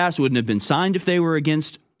 in the past, wouldn't have been signed if they were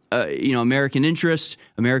against, American interest.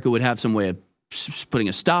 America would have some way of putting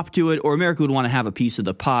a stop to it, or America would want to have a piece of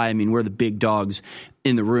the pie. I mean, we're the big dogs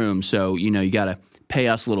in the room, so, you got to pay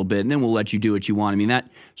us a little bit, and then we'll let you do what you want. I mean, that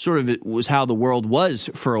sort of was how the world was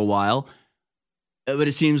for a while. But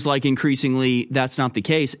it seems like increasingly that's not the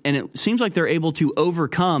case. And it seems like they're able to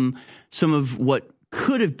overcome some of what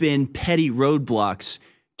could have been petty roadblocks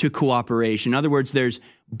to cooperation. In other words, there's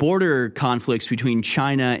border conflicts between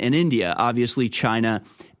China and India. Obviously, China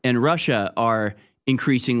and Russia are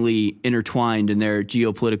increasingly intertwined in their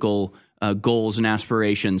geopolitical goals and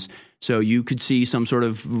aspirations. So you could see some sort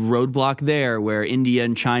of roadblock there where India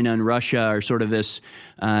and China and Russia are sort of this,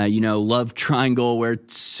 love triangle where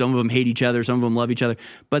some of them hate each other, some of them love each other.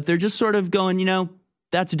 But they're just sort of going,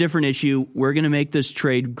 that's a different issue. We're going to make this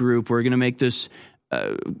trade group. We're going to make this,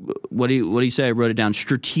 what do you say? I wrote it down.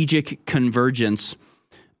 Strategic convergence,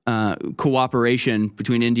 cooperation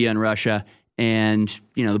between India and Russia, and,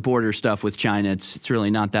 the border stuff with China. It's really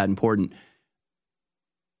not that important.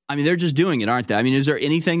 I mean, they're just doing it, aren't they? I mean, is there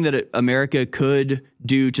anything that America could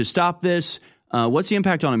do to stop this? What's the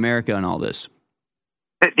impact on America in all this?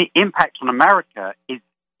 The impact on America is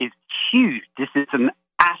huge. This is an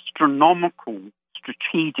astronomical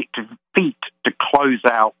strategic defeat to close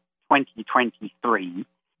out 2023.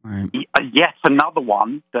 Right. Yes, another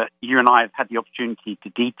one that you and I have had the opportunity to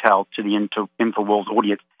detail to the InfoWars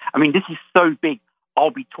audience. I mean, this is so big,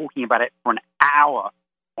 I'll be talking about it for an hour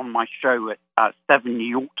on my show at 7 New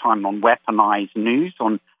York time on Weaponized News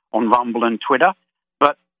on Rumble and Twitter.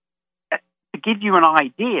 But to give you an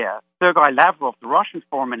idea, Sergei Lavrov, the Russian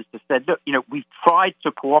foreign minister, said, look, we've tried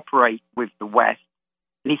to cooperate with the West.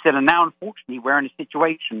 And he said, and now, unfortunately, we're in a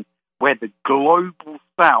situation where the global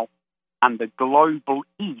South and the global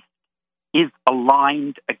East is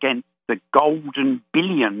aligned against the golden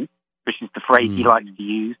billion, which is the phrase he likes to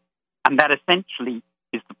use, and that essentially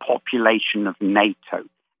is the population of NATO.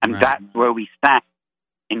 And that's where we stand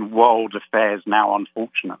in world affairs now,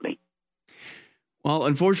 unfortunately. Well,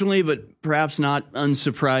 unfortunately, but perhaps not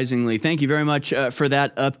unsurprisingly. Thank you very much for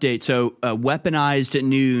that update. So weaponized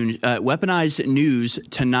news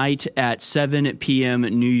tonight at 7 p.m.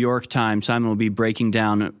 New York time. Simon will be breaking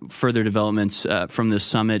down further developments from this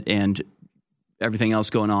summit and everything else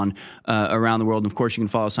going on around the world. And, of course, you can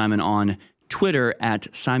follow Simon on Twitter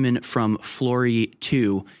at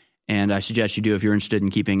SimonFromFlory2. And I suggest you do if you're interested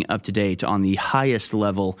in keeping up to date on the highest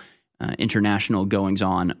level international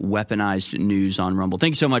goings-on, weaponized news on Rumble.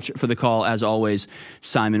 Thank you so much for the call, as always,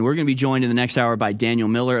 Simon. We're going to be joined in the next hour by Daniel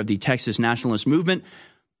Miller of the Texas Nationalist Movement.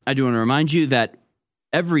 I do want to remind you that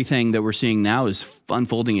everything that we're seeing now is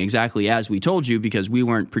unfolding exactly as we told you, because we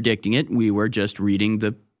weren't predicting it. We were just reading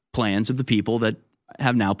the plans of the people that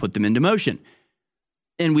have now put them into motion.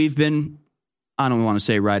 And we've been, I don't want to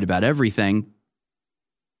say right about everything,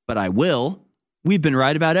 but I will. We've been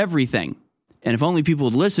right about everything. And if only people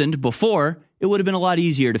had listened before, it would have been a lot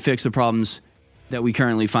easier to fix the problems that we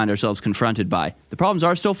currently find ourselves confronted by. The problems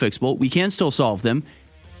are still fixable. We can still solve them.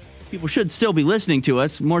 People should still be listening to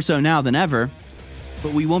us, more so now than ever.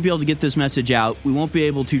 But we won't be able to get this message out. We won't be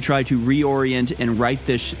able to try to reorient and right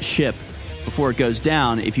this ship before it goes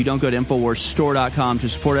down if you don't go to InfoWarsStore.com to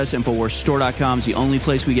support us. InfoWarsStore.com is the only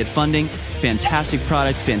place we get funding. Fantastic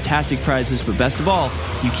products, fantastic prizes, but best of all,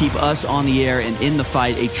 you keep us on the air and in the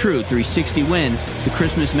fight. A true 360 win. The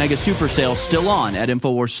Christmas Mega Super Sale still on at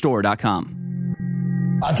InfoWarsStore.com.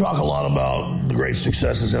 I talk a lot about the great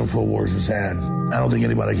successes InfoWars has had. I don't think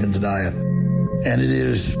anybody can deny it. And it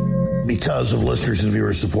is because of listeners and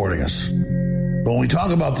viewers supporting us. When we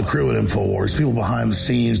talk about the crew at InfoWars, people behind the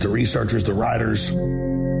scenes, the researchers, the writers,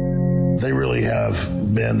 they really have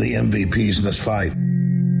been the MVPs in this fight.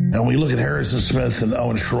 And we look at Harrison Smith and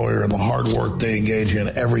Owen Schroyer and the hard work they engage in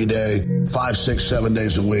every day, 5, 6, 7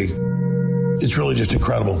 days a week. It's really just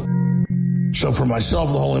incredible. So for myself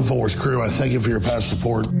and the whole InfoWars crew, I thank you for your past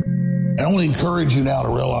support. And I want to encourage you now to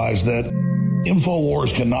realize that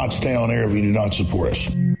InfoWars cannot stay on air if you do not support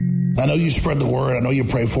us. I know you spread the word. I know you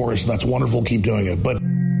pray for us, and that's wonderful. Keep doing it. But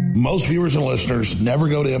most viewers and listeners never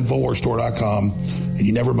go to InfoWarsStore.com, and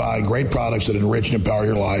you never buy great products that enrich and empower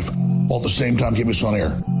your life while at the same time keep us on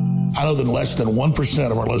air. I know that less than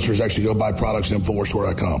 1% of our listeners actually go buy products at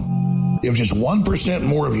InfoWarsStore.com. If just 1%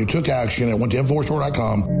 more of you took action and went to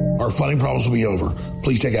InfoWarsStore.com, our funding problems will be over.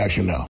 Please take action now.